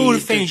achieved. All the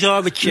things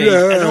I've achieved,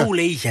 and all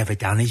he's ever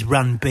done is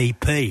run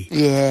BP.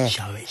 Yeah.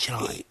 So it's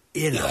like,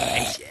 you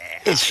know,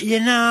 It's, you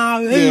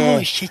know, who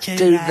wants to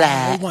do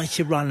that? Who wants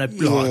to run a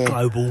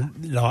global,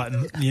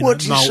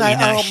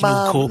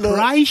 multinational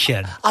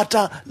corporation?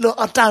 Look,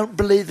 I don't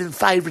believe in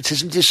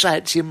favouritism. Just say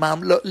it to your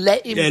mum. Look,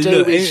 let him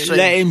do his thing.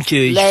 Let him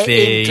do his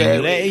thing.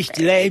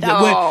 Let him.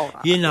 No.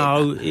 You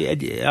know,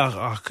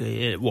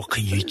 what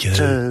can you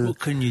do? What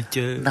can you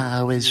do?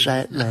 No,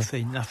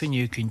 exactly. Nothing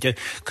you can do.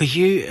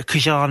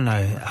 Because I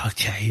know. I'll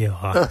tell you,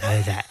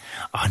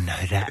 I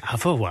know that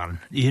other one.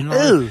 You know,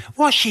 who?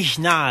 What's his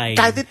name?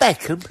 David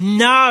Beckham.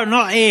 No,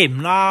 not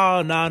him. No.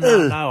 I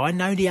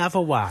know the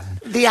other one.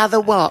 The other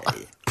what?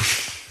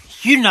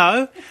 You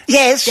know?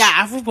 Yes. The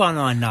other one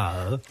I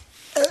know.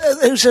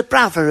 Who's a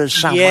brother of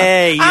someone?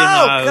 Yeah, you know.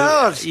 Oh,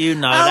 God. You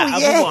know, that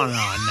other one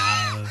I know.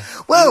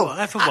 Well,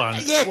 other one.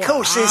 Yeah, of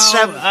course, there's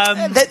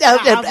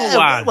other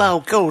one.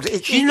 Well, God,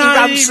 you know,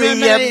 runs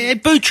the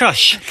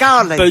Boutros.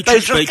 Garley.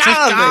 Boutros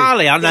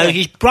Garley. I know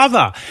his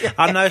brother.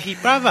 I know his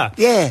brother.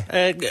 Yeah.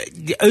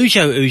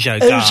 Uzo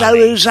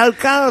Garley. Uzo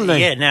Garley.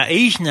 Yeah, now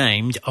he's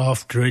named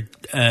after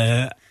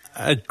a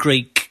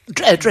Greek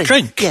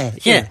drink.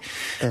 Yeah.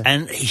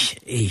 And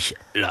he's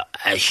like,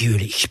 as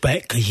you'd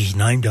expect, because he's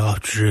named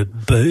after a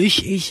booze,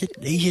 he's a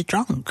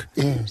drunk.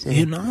 Yeah.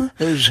 You know?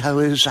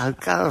 Uzo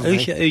Garley.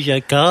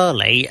 Uzo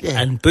Garley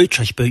and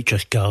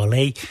Boutros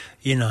Garley,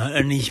 you know,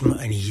 and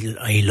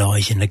he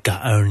lies in the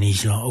gutter and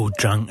he's like all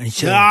drunk and he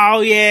says,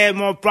 oh yeah,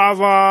 my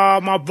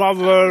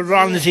brother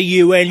runs the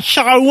UN.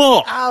 So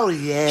what? Oh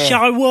yeah.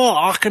 So what?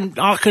 I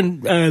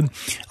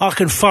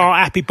can fart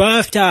happy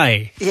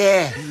birthday.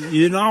 Yeah.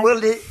 You know?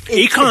 Well,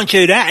 he can't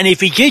do that, and if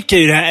he did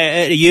do that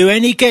at the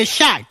UN, he'd get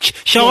sacked.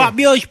 So up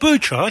yours,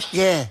 Boutros.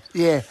 Yeah.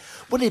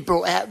 Well, he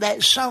brought out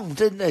that song,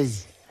 didn't he?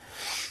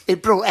 He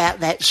brought out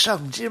that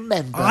song. Do you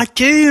remember? I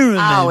do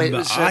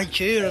remember. I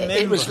do remember.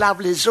 It was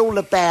lovely. It's all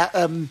about.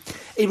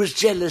 He was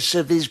jealous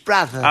of his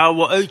brother. Oh,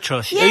 what,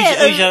 Boutros?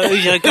 Yeah,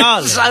 Uzo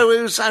Garley.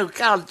 Uzo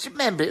Garley. Do you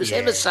remember? It was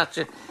ever such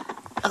a.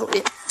 Oh,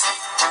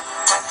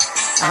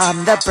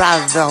 I'm the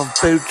brother of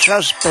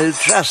Boutros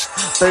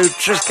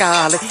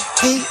Garley.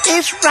 He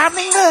is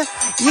running the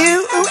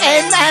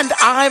UN and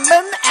I'm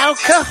an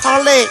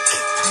alcoholic.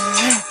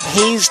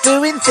 He's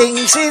doing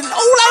things all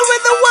over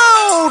the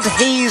world.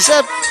 He's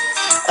a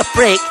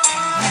prick.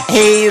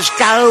 He's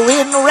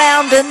going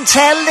round and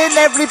telling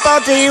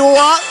everybody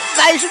what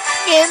they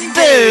can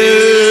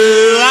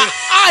do.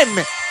 I'm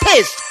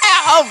pissed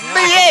out of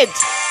my head.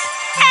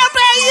 How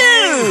about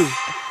you?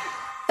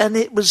 And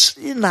it was,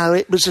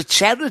 it was a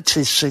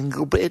charity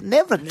single, but it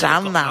never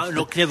done that.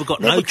 Never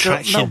got no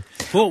traction.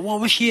 What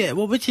was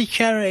the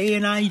charity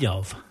in aid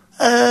of?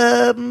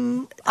 I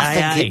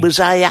think it was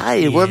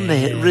AA, wasn't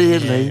it?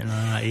 Really?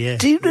 Yeah.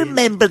 Do you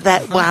remember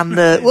that one?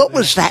 What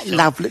was that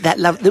lovely?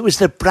 It was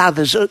the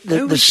brothers,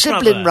 the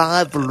sibling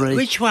rivalry.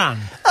 Which one?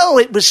 Oh,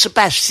 it was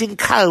Sebastian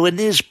Coe and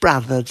his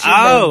brother. Do you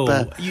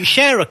remember?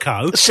 Sarah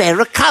Coe.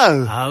 Sarah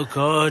Coe. Oh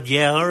God,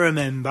 yeah, I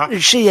remember.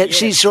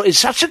 She sort of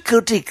such a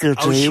goody.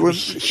 Oh, she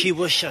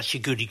was such a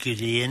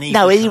goody, and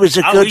he was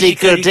a goody.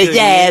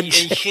 Yeah, and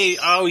she.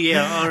 Oh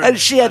yeah, and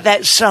she had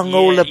that song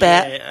all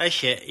about.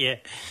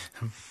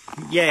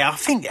 Yeah, I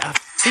think it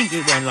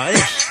went like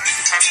this.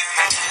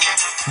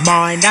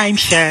 My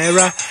name's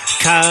Sarah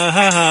Coe.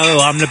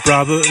 I'm the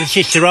brother and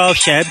sister of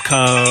Seb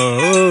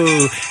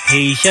Coe.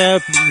 He's a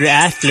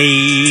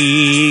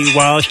athlete,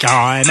 whilst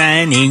I'm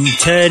an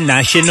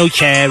international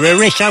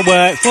terrorist. I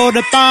work for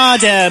the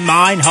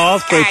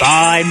Bader-Meinhof Group.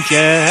 I'm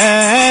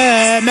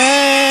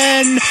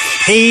German.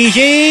 He's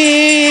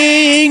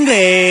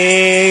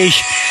English.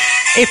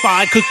 If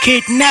I could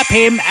kidnap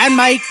him and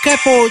make a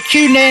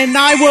fortune, then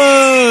I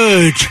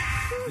would.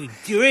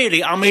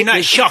 really, I mean,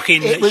 that's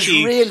shocking. It that was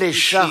she, really she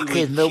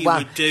shocking, the she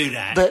one. would do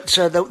that. But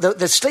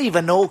the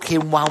Stephen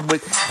Hawking one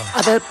with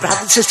other brother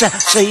and sister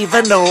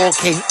Stephen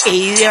Hawking,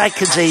 he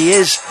reckons he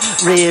is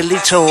really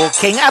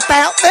talking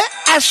about the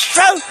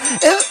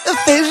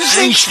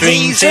astrophysics.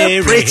 He's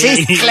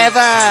pretty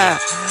clever.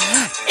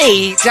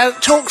 He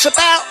talks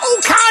about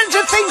all kinds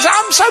of things.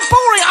 I'm so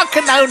boring, I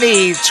can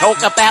only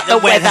talk about the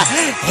weather.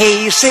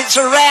 He sits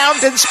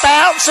around and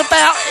spouts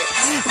about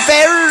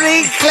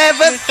very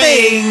clever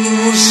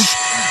things.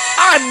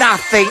 I'm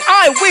nothing.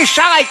 I wish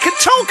I could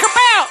talk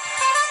about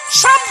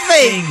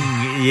something.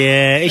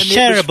 Yeah, it's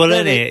terrible,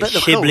 isn't it? But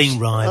of Sibling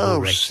course-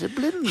 rivalry. Oh,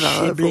 sibling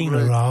rivalry. Sibling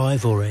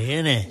rivalry,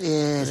 isn't it?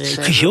 Yeah, it's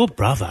Because your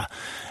brother.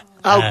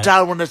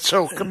 don't want to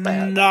talk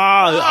about. No,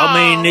 I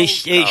mean,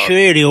 it's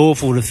really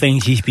awful, the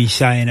things he's been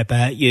saying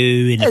about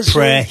you in the Is he?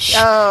 press.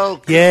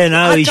 Oh, yeah,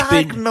 no, he's don't been...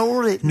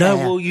 ignore it No,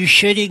 now. well, you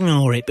should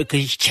ignore it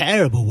because it's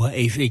terrible what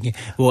he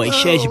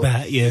says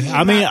about you.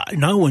 I mean,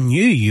 no one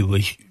knew you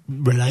was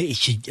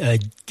related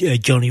to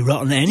Johnny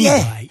Rotten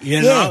anyway.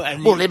 You know?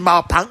 And well, in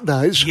my punk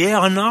days. yeah,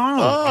 I know.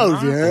 Oh,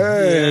 I know.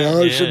 yeah.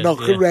 I used to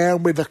knock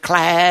around with the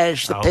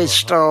Clash, the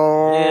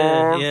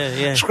pistol,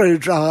 Yeah.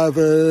 screwdrivers.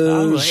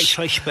 Oh,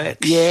 X-ray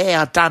specs. Yeah,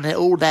 I've done it,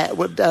 all that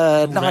with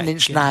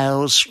 9-inch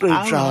nails,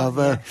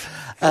 screwdriver.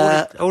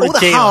 All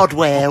the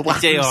hardware ones.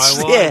 The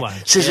DIY yeah.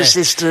 ones. Scissor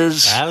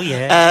Sisters. Oh,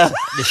 yeah.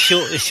 The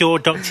Shaw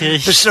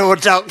Doctors. The Saw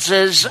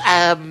Doctors,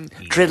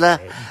 Driller.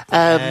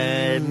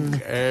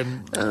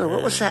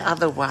 What was that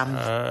other one?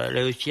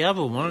 There was the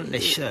other one. The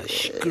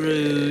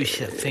screws.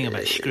 Thing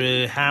about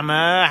screw.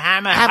 Hammer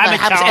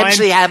time.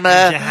 MC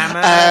Hammer.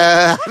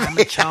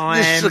 Hammer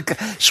time.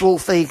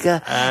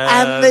 Swolfiger.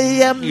 And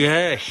the...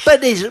 Yes.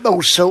 But there's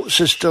all sorts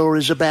of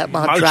stories about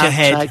my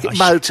Motorhead.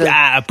 motor.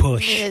 A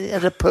push. Yeah,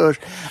 at a push.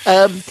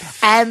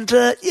 And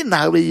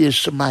we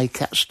used to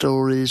make up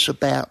stories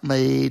about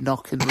me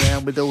knocking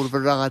around with all the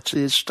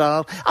variety of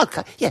style.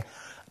 Okay, yeah.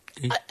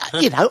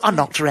 I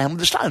knocked around with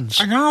the Stones.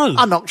 I know.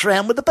 I knocked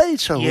around with the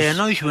Beatles. Yeah, and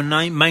those were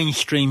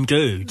mainstream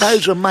dudes.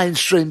 Those were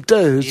mainstream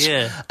dudes.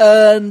 Yeah.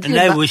 And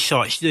there was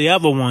such, the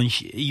other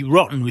ones,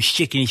 Rotten was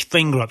sticking his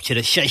finger up to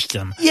the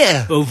system.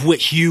 Yeah. Of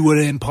which you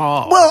were then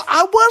part of. Well,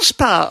 I was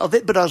part of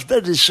it, but I was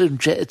very soon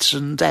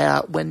jettisoned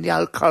out when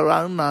Yoko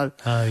Ono.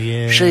 Oh,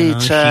 yeah. She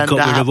turned She got rid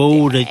up. of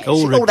all the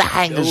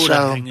hangers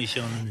on.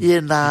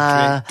 You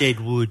know. Dead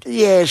wood.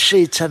 Yeah,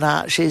 she turned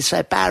up. She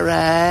said,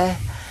 Barry,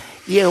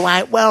 you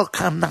ain't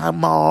welcome no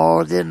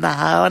more, and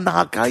I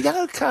go,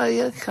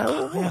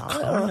 Yoko.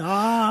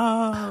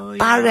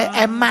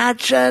 Barry,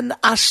 imagine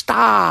a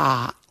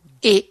star.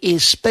 It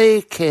is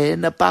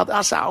speaking above.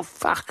 I said, oh,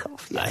 fuck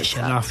off, Yoko. That's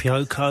enough,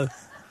 Yoko.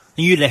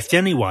 And you left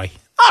anyway.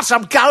 Oh, so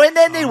I'm going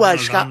anyway.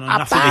 She goes,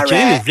 nothing Barry, to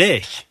do with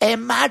this.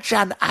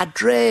 imagine a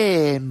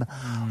dream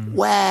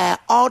where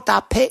all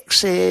the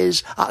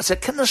pixies... I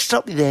said, can I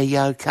stop you there,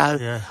 Yoko?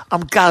 Yeah.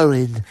 I'm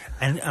going.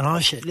 And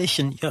I said,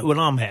 listen, when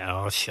I met her,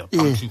 I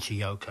bumped into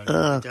Yoko. Oh, the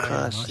other day,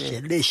 Christ, and I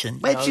said, listen,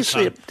 Where'd you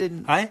Yoko. see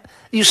him? Eh?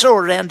 You saw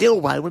her around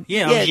your way.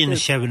 Yeah, I was in the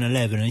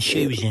 7-Eleven and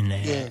she was in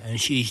there and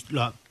she's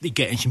like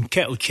getting some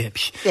kettle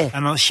chips. Yeah.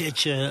 And I said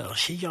to her,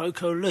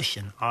 Yoko,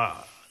 listen,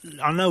 I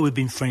know we've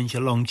been friends a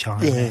long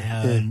time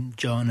now, and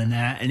John and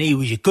that, and he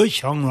was a good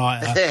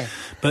songwriter.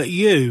 But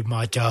you,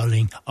 my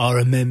darling, are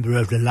a member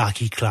of the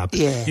Lucky Club.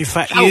 Yeah. In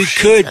fact, Oh, you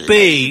she's could the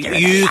be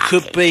leader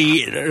of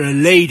the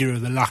leader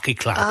of the Lucky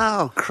Club.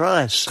 Oh,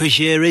 Christ. Because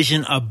there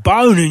isn't a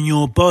bone in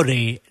your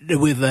body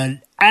with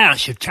an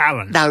ounce of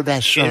talent. No,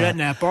 that's You right. don't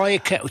now buy your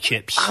kettle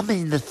chips. I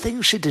mean, the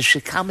thing she did,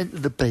 she come into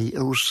the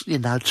Beatles,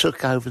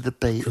 took over the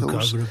Beatles. Took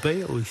over the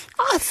Beatles.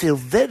 I feel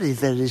very,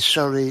 very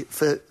sorry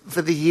for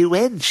the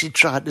UN. She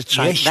tried to take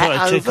Yes,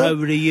 that she took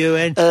over the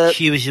UN.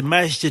 She was a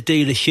Mazda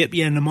dealership,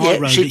 the end of my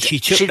road. She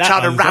took that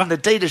tried to over. run the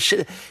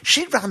dealership.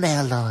 She ran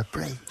our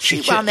library.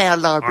 She ran our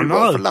library.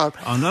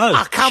 I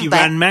know. She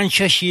ran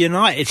Manchester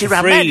United She for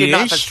ran 3 Man years.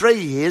 United for 3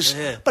 years.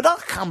 Yeah. But I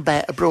come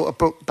back, I brought a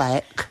book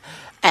back.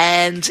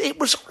 And it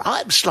was all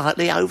right,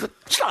 slightly overdue.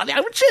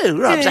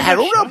 Right, to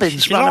Harold that's right. Robbins.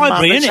 It's One of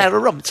library, mine, innit?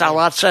 Harold Robbins. So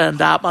I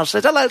turned up. I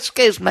said, hello,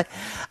 excuse me.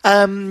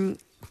 I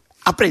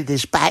bring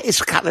this back.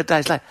 It's a couple of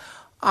days later.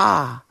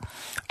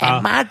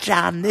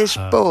 Imagine this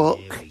book.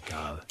 Here we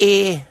go.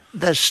 Here,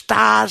 the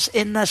stars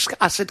in the sky.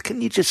 I said, can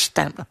you just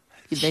stamp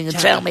you think and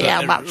tell me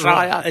how much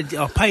I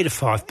I'll pay the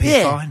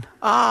 5p fine.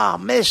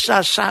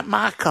 Mr. St.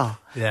 Michael.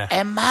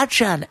 Yeah.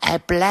 Imagine a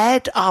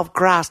blade of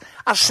grass.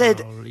 I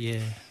said, Oh,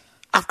 yeah.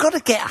 I've got to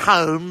get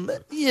home,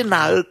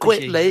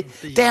 quickly.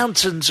 busy.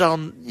 Downton's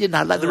on,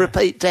 like the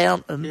repeat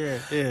Downton.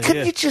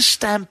 Can you just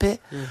stamp it?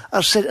 Yeah.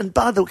 I said, and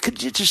by the way,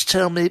 could you just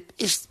tell me,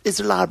 is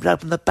the library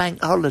open the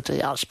bank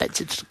holiday? I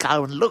expected to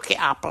go and look it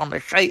up on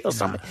the sheet or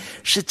something.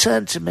 She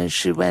turned to me and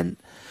she went,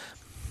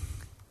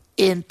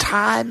 in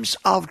times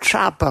of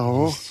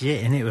trouble... Yeah,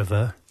 in it with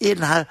her.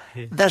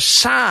 The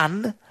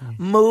sun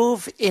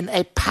move in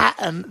a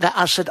pattern that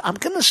I said, I'm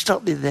going to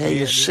stop you there,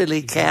 you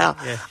silly cow.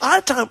 Yeah. I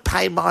don't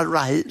pay my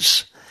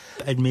rates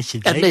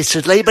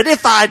admittedly. But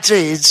if I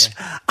did,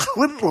 I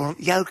wouldn't want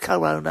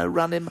Yoko Ono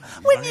running.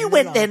 When you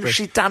went there and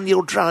she done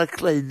your dry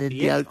cleaning,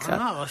 Yoko. I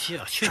know. I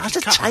should tried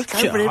to take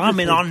over everything. I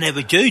mean, I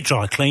never do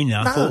dry cleaning.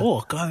 I thought,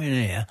 I'll go in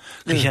there,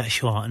 because that's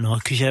quite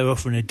nice, because they're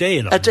offering a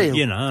deal.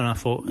 You know, and I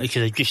thought,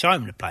 because they just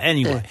opened the place.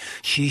 Anyway,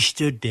 she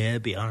stood there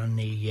behind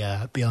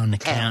the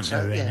counter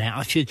and that.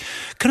 I said,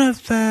 can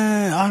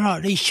I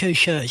like these 2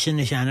 shirts and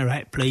this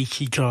anorak, please,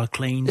 she dry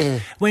cleaned. Yeah.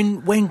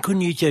 When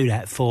can you do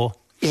that for?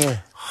 Yeah.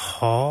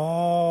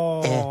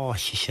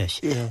 She says.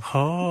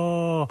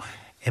 Yeah.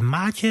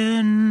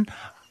 Imagine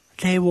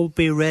they will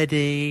be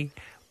ready.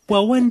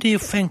 Well, when do you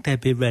think they'll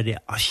be ready?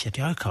 I said,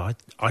 okay,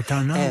 I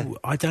don't know.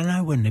 I don't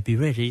know when they'll be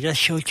ready.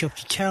 That's your job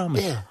to tell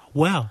me. Yeah.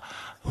 Well,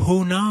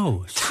 who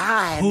knows?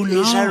 Time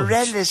is a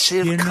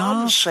relative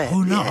concept.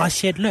 Who knows? I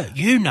said, look,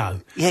 you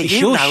know. Yeah, it's you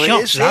your know shop,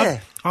 it is,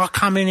 love. I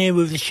come in here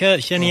with the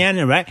shirts and the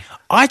anorak.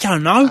 I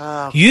don't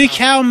know. You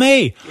tell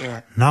me.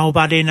 Yeah.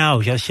 Nobody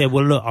knows. I said,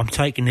 well, look, I'm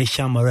taking this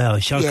somewhere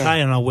else.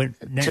 Okay, and I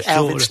went next to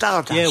Alvin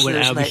Stardust. Yeah, went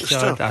Alvin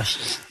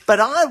Stardust. But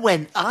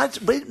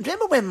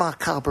remember when my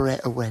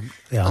carburettor went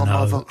on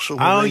my Vauxhall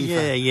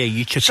Reaver? Yeah,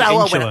 you took it into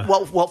I went at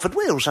Watford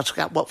Wheels. I took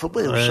out Watford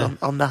Wheels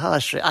on the high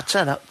street. I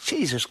turned up,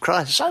 Jesus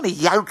Christ, it's only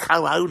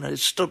Yoko Ono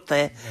stood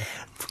there.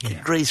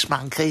 Grease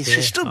monkey.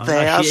 She stood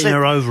there. I said, in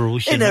her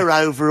overalls. In her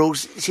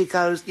overalls. She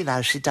goes,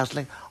 she does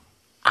like,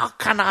 how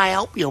can I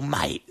help you,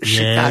 mate?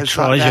 She goes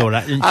like that. All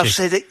that, didn't I she?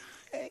 said,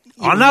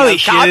 I know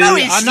it's you. I know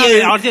it's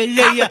you.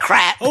 Cut the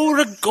crap. All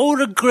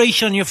the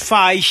grease on your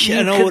face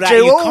and all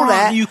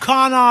that. You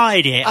can't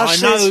hide it. I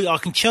know. I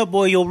can tell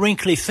by your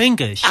wrinkly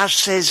fingers. I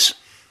says,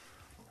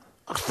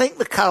 I think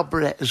the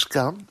carburettor's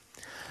gone.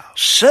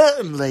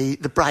 Certainly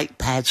the brake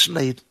pads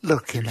need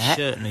looking at.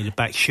 Certainly the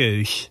back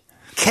shoes.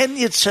 Can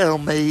you tell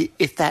me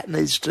if that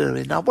needs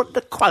doing? I want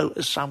a quote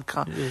of some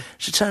kind. Yeah.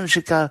 She turns and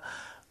she go,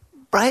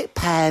 brake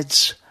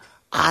pads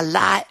are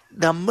like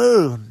the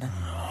moon.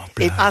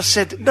 I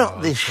said,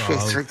 not this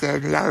shit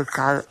again,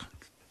 Yoko.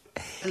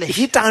 If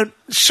you don't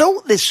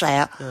sort this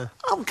out,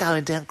 I'm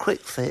going down Quick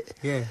Fit.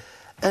 Yeah.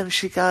 And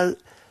she go,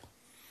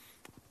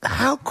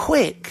 how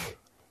quick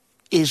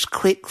is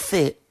Quick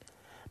Fit?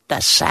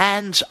 The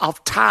sands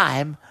of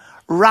time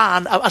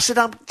run. I said,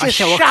 I'm just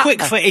shut.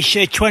 Quick Fit is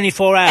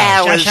 24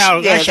 hours.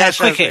 That's how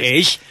quick it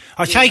is.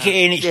 I take it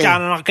in, it's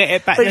done, and I get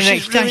it back the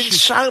next day.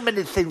 She's so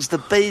many things. The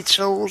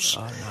Beatles,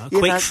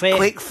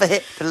 Quick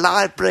Fit, the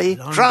library,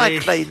 dry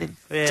cleaning,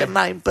 to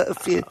name but a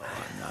few.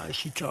 No,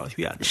 she drives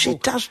me out. She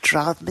does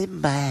drive me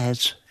mad.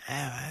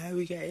 How are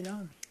we getting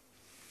on?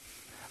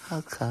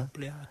 Okay.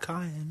 Probably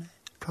okay.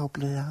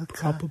 Probably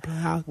okay.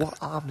 What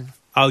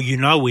Oh,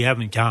 we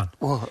haven't done.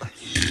 What?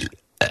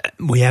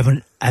 We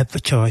haven't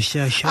advertised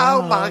our show.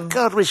 Oh my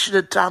God, we should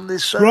have done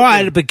this right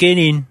at the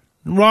beginning.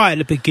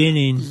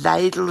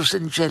 Ladles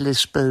and jelly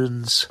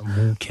spoons.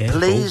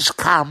 Please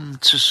come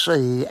to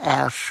see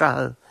our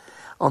show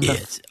on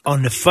the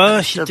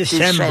 1st of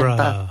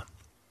December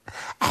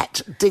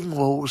at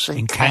Dingwalls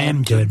in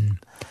Camden.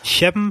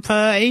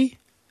 7:30,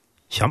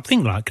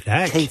 something like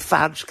that. Keith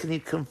Fudge, can you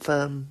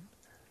confirm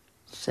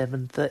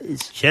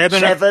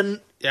 7:30?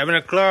 7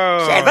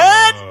 o'clock.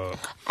 7!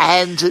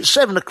 And at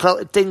 7 o'clock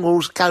at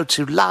Dingwalls, go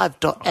to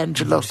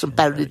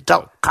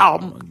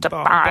live.angelosandbarry.com to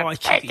buy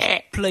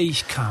tickets.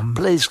 Please come.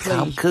 Please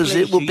come, because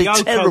it will be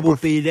terrible. Yoko will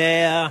be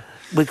there.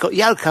 We've got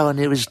Yoko on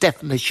here who's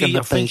definitely going to be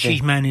there. I think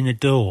she's manning the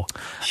door.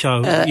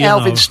 So,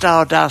 Alvin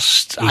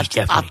Stardust, I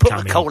put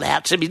a call coming.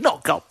 out to him. He's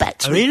not got back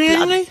to me. Really,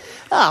 hasn't he?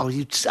 Oh,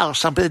 you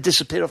ask somebody to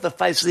disappear off the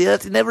face of the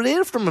earth, you never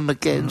hear from him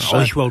again.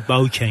 Oswald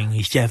Boateng,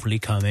 he's definitely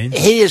coming.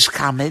 He is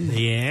coming.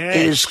 Yes.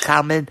 He is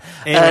coming.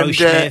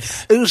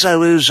 Aerosmith. And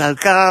Uzo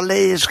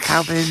Garley is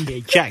coming. Yeah,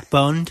 Jack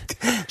Bond.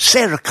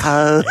 Sarah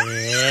Coe.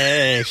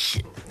 Yes.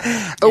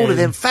 All of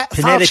them.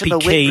 Penelope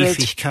Keith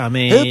is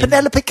coming. Who?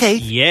 Penelope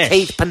Keith? Yes.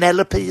 Keith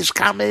Penelope is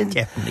coming.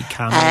 Definitely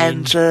coming.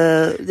 And,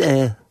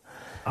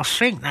 I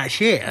think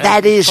that's it.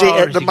 That is it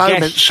at the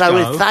moment. So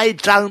if they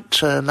don't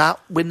turn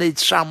up, we need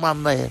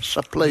someone there.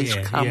 So please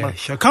come. Yeah.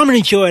 So come and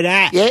enjoy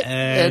that.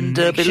 Yeah, and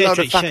be a lot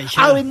of fun.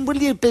 Owen, will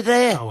you be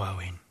there? Oh,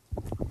 Owen.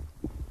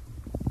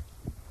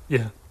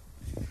 Yeah.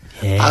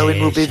 Owen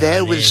will be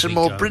there with some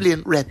more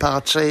brilliant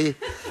repartee.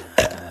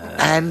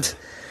 And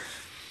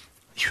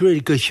it's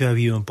really good to have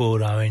you on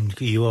board, Owen,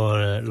 because you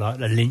are like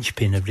the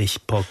linchpin of this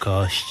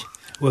podcast.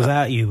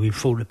 Without you, we'd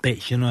fall to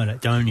bits, you know that,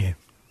 don't you?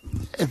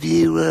 Have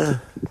you...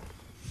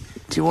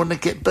 do you want to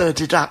get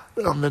birded up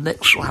on the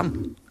next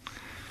one?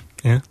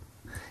 Yeah.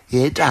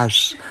 Yeah, it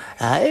does.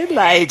 Hey,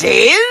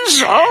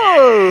 ladies!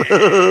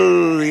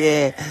 Oh,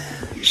 yeah.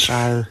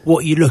 So...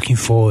 What are you looking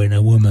for in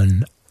a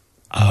woman,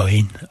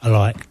 Owen?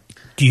 Like,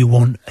 do you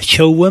want a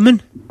chill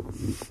woman?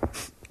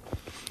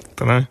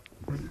 Don't know.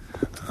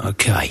 So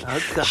Okay.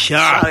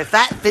 if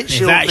that fits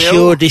your that's bill...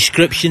 your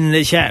description,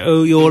 that's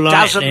who you're like,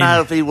 doesn't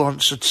know if he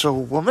wants a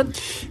tall woman.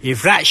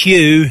 If that's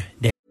you...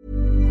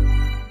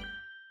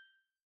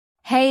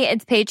 Hey,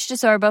 it's Paige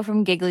DeSorbo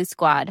from Giggly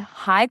Squad.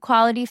 High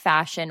quality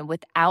fashion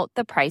without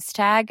the price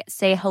tag.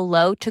 Say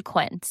hello to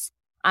Quince.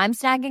 I'm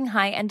snagging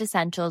high-end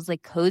essentials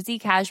like cozy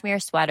cashmere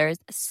sweaters,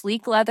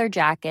 sleek leather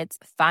jackets,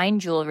 fine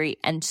jewelry,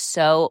 and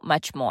so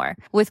much more.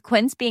 With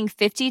Quince being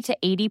 50 to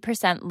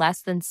 80%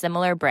 less than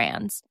similar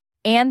brands.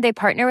 And they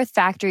partner with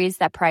factories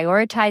that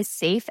prioritize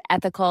safe,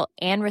 ethical,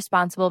 and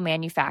responsible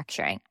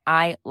manufacturing.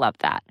 I love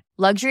that.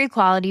 Luxury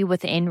quality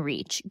within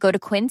reach. Go to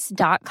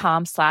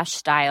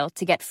quince.com/style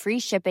to get free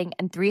shipping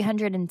and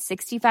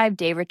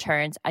 365-day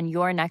returns on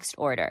your next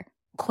order.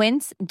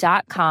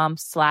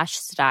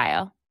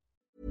 Quince.com/style.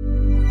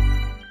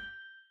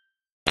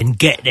 And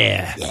get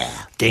there.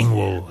 Yeah.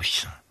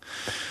 Dingwalls.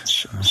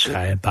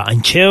 Okay, but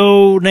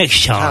until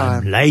next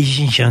time, ladies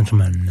and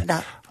gentlemen.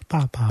 No.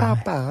 Bye-bye.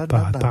 Bye-bye.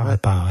 Bye-bye.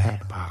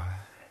 Bye-bye.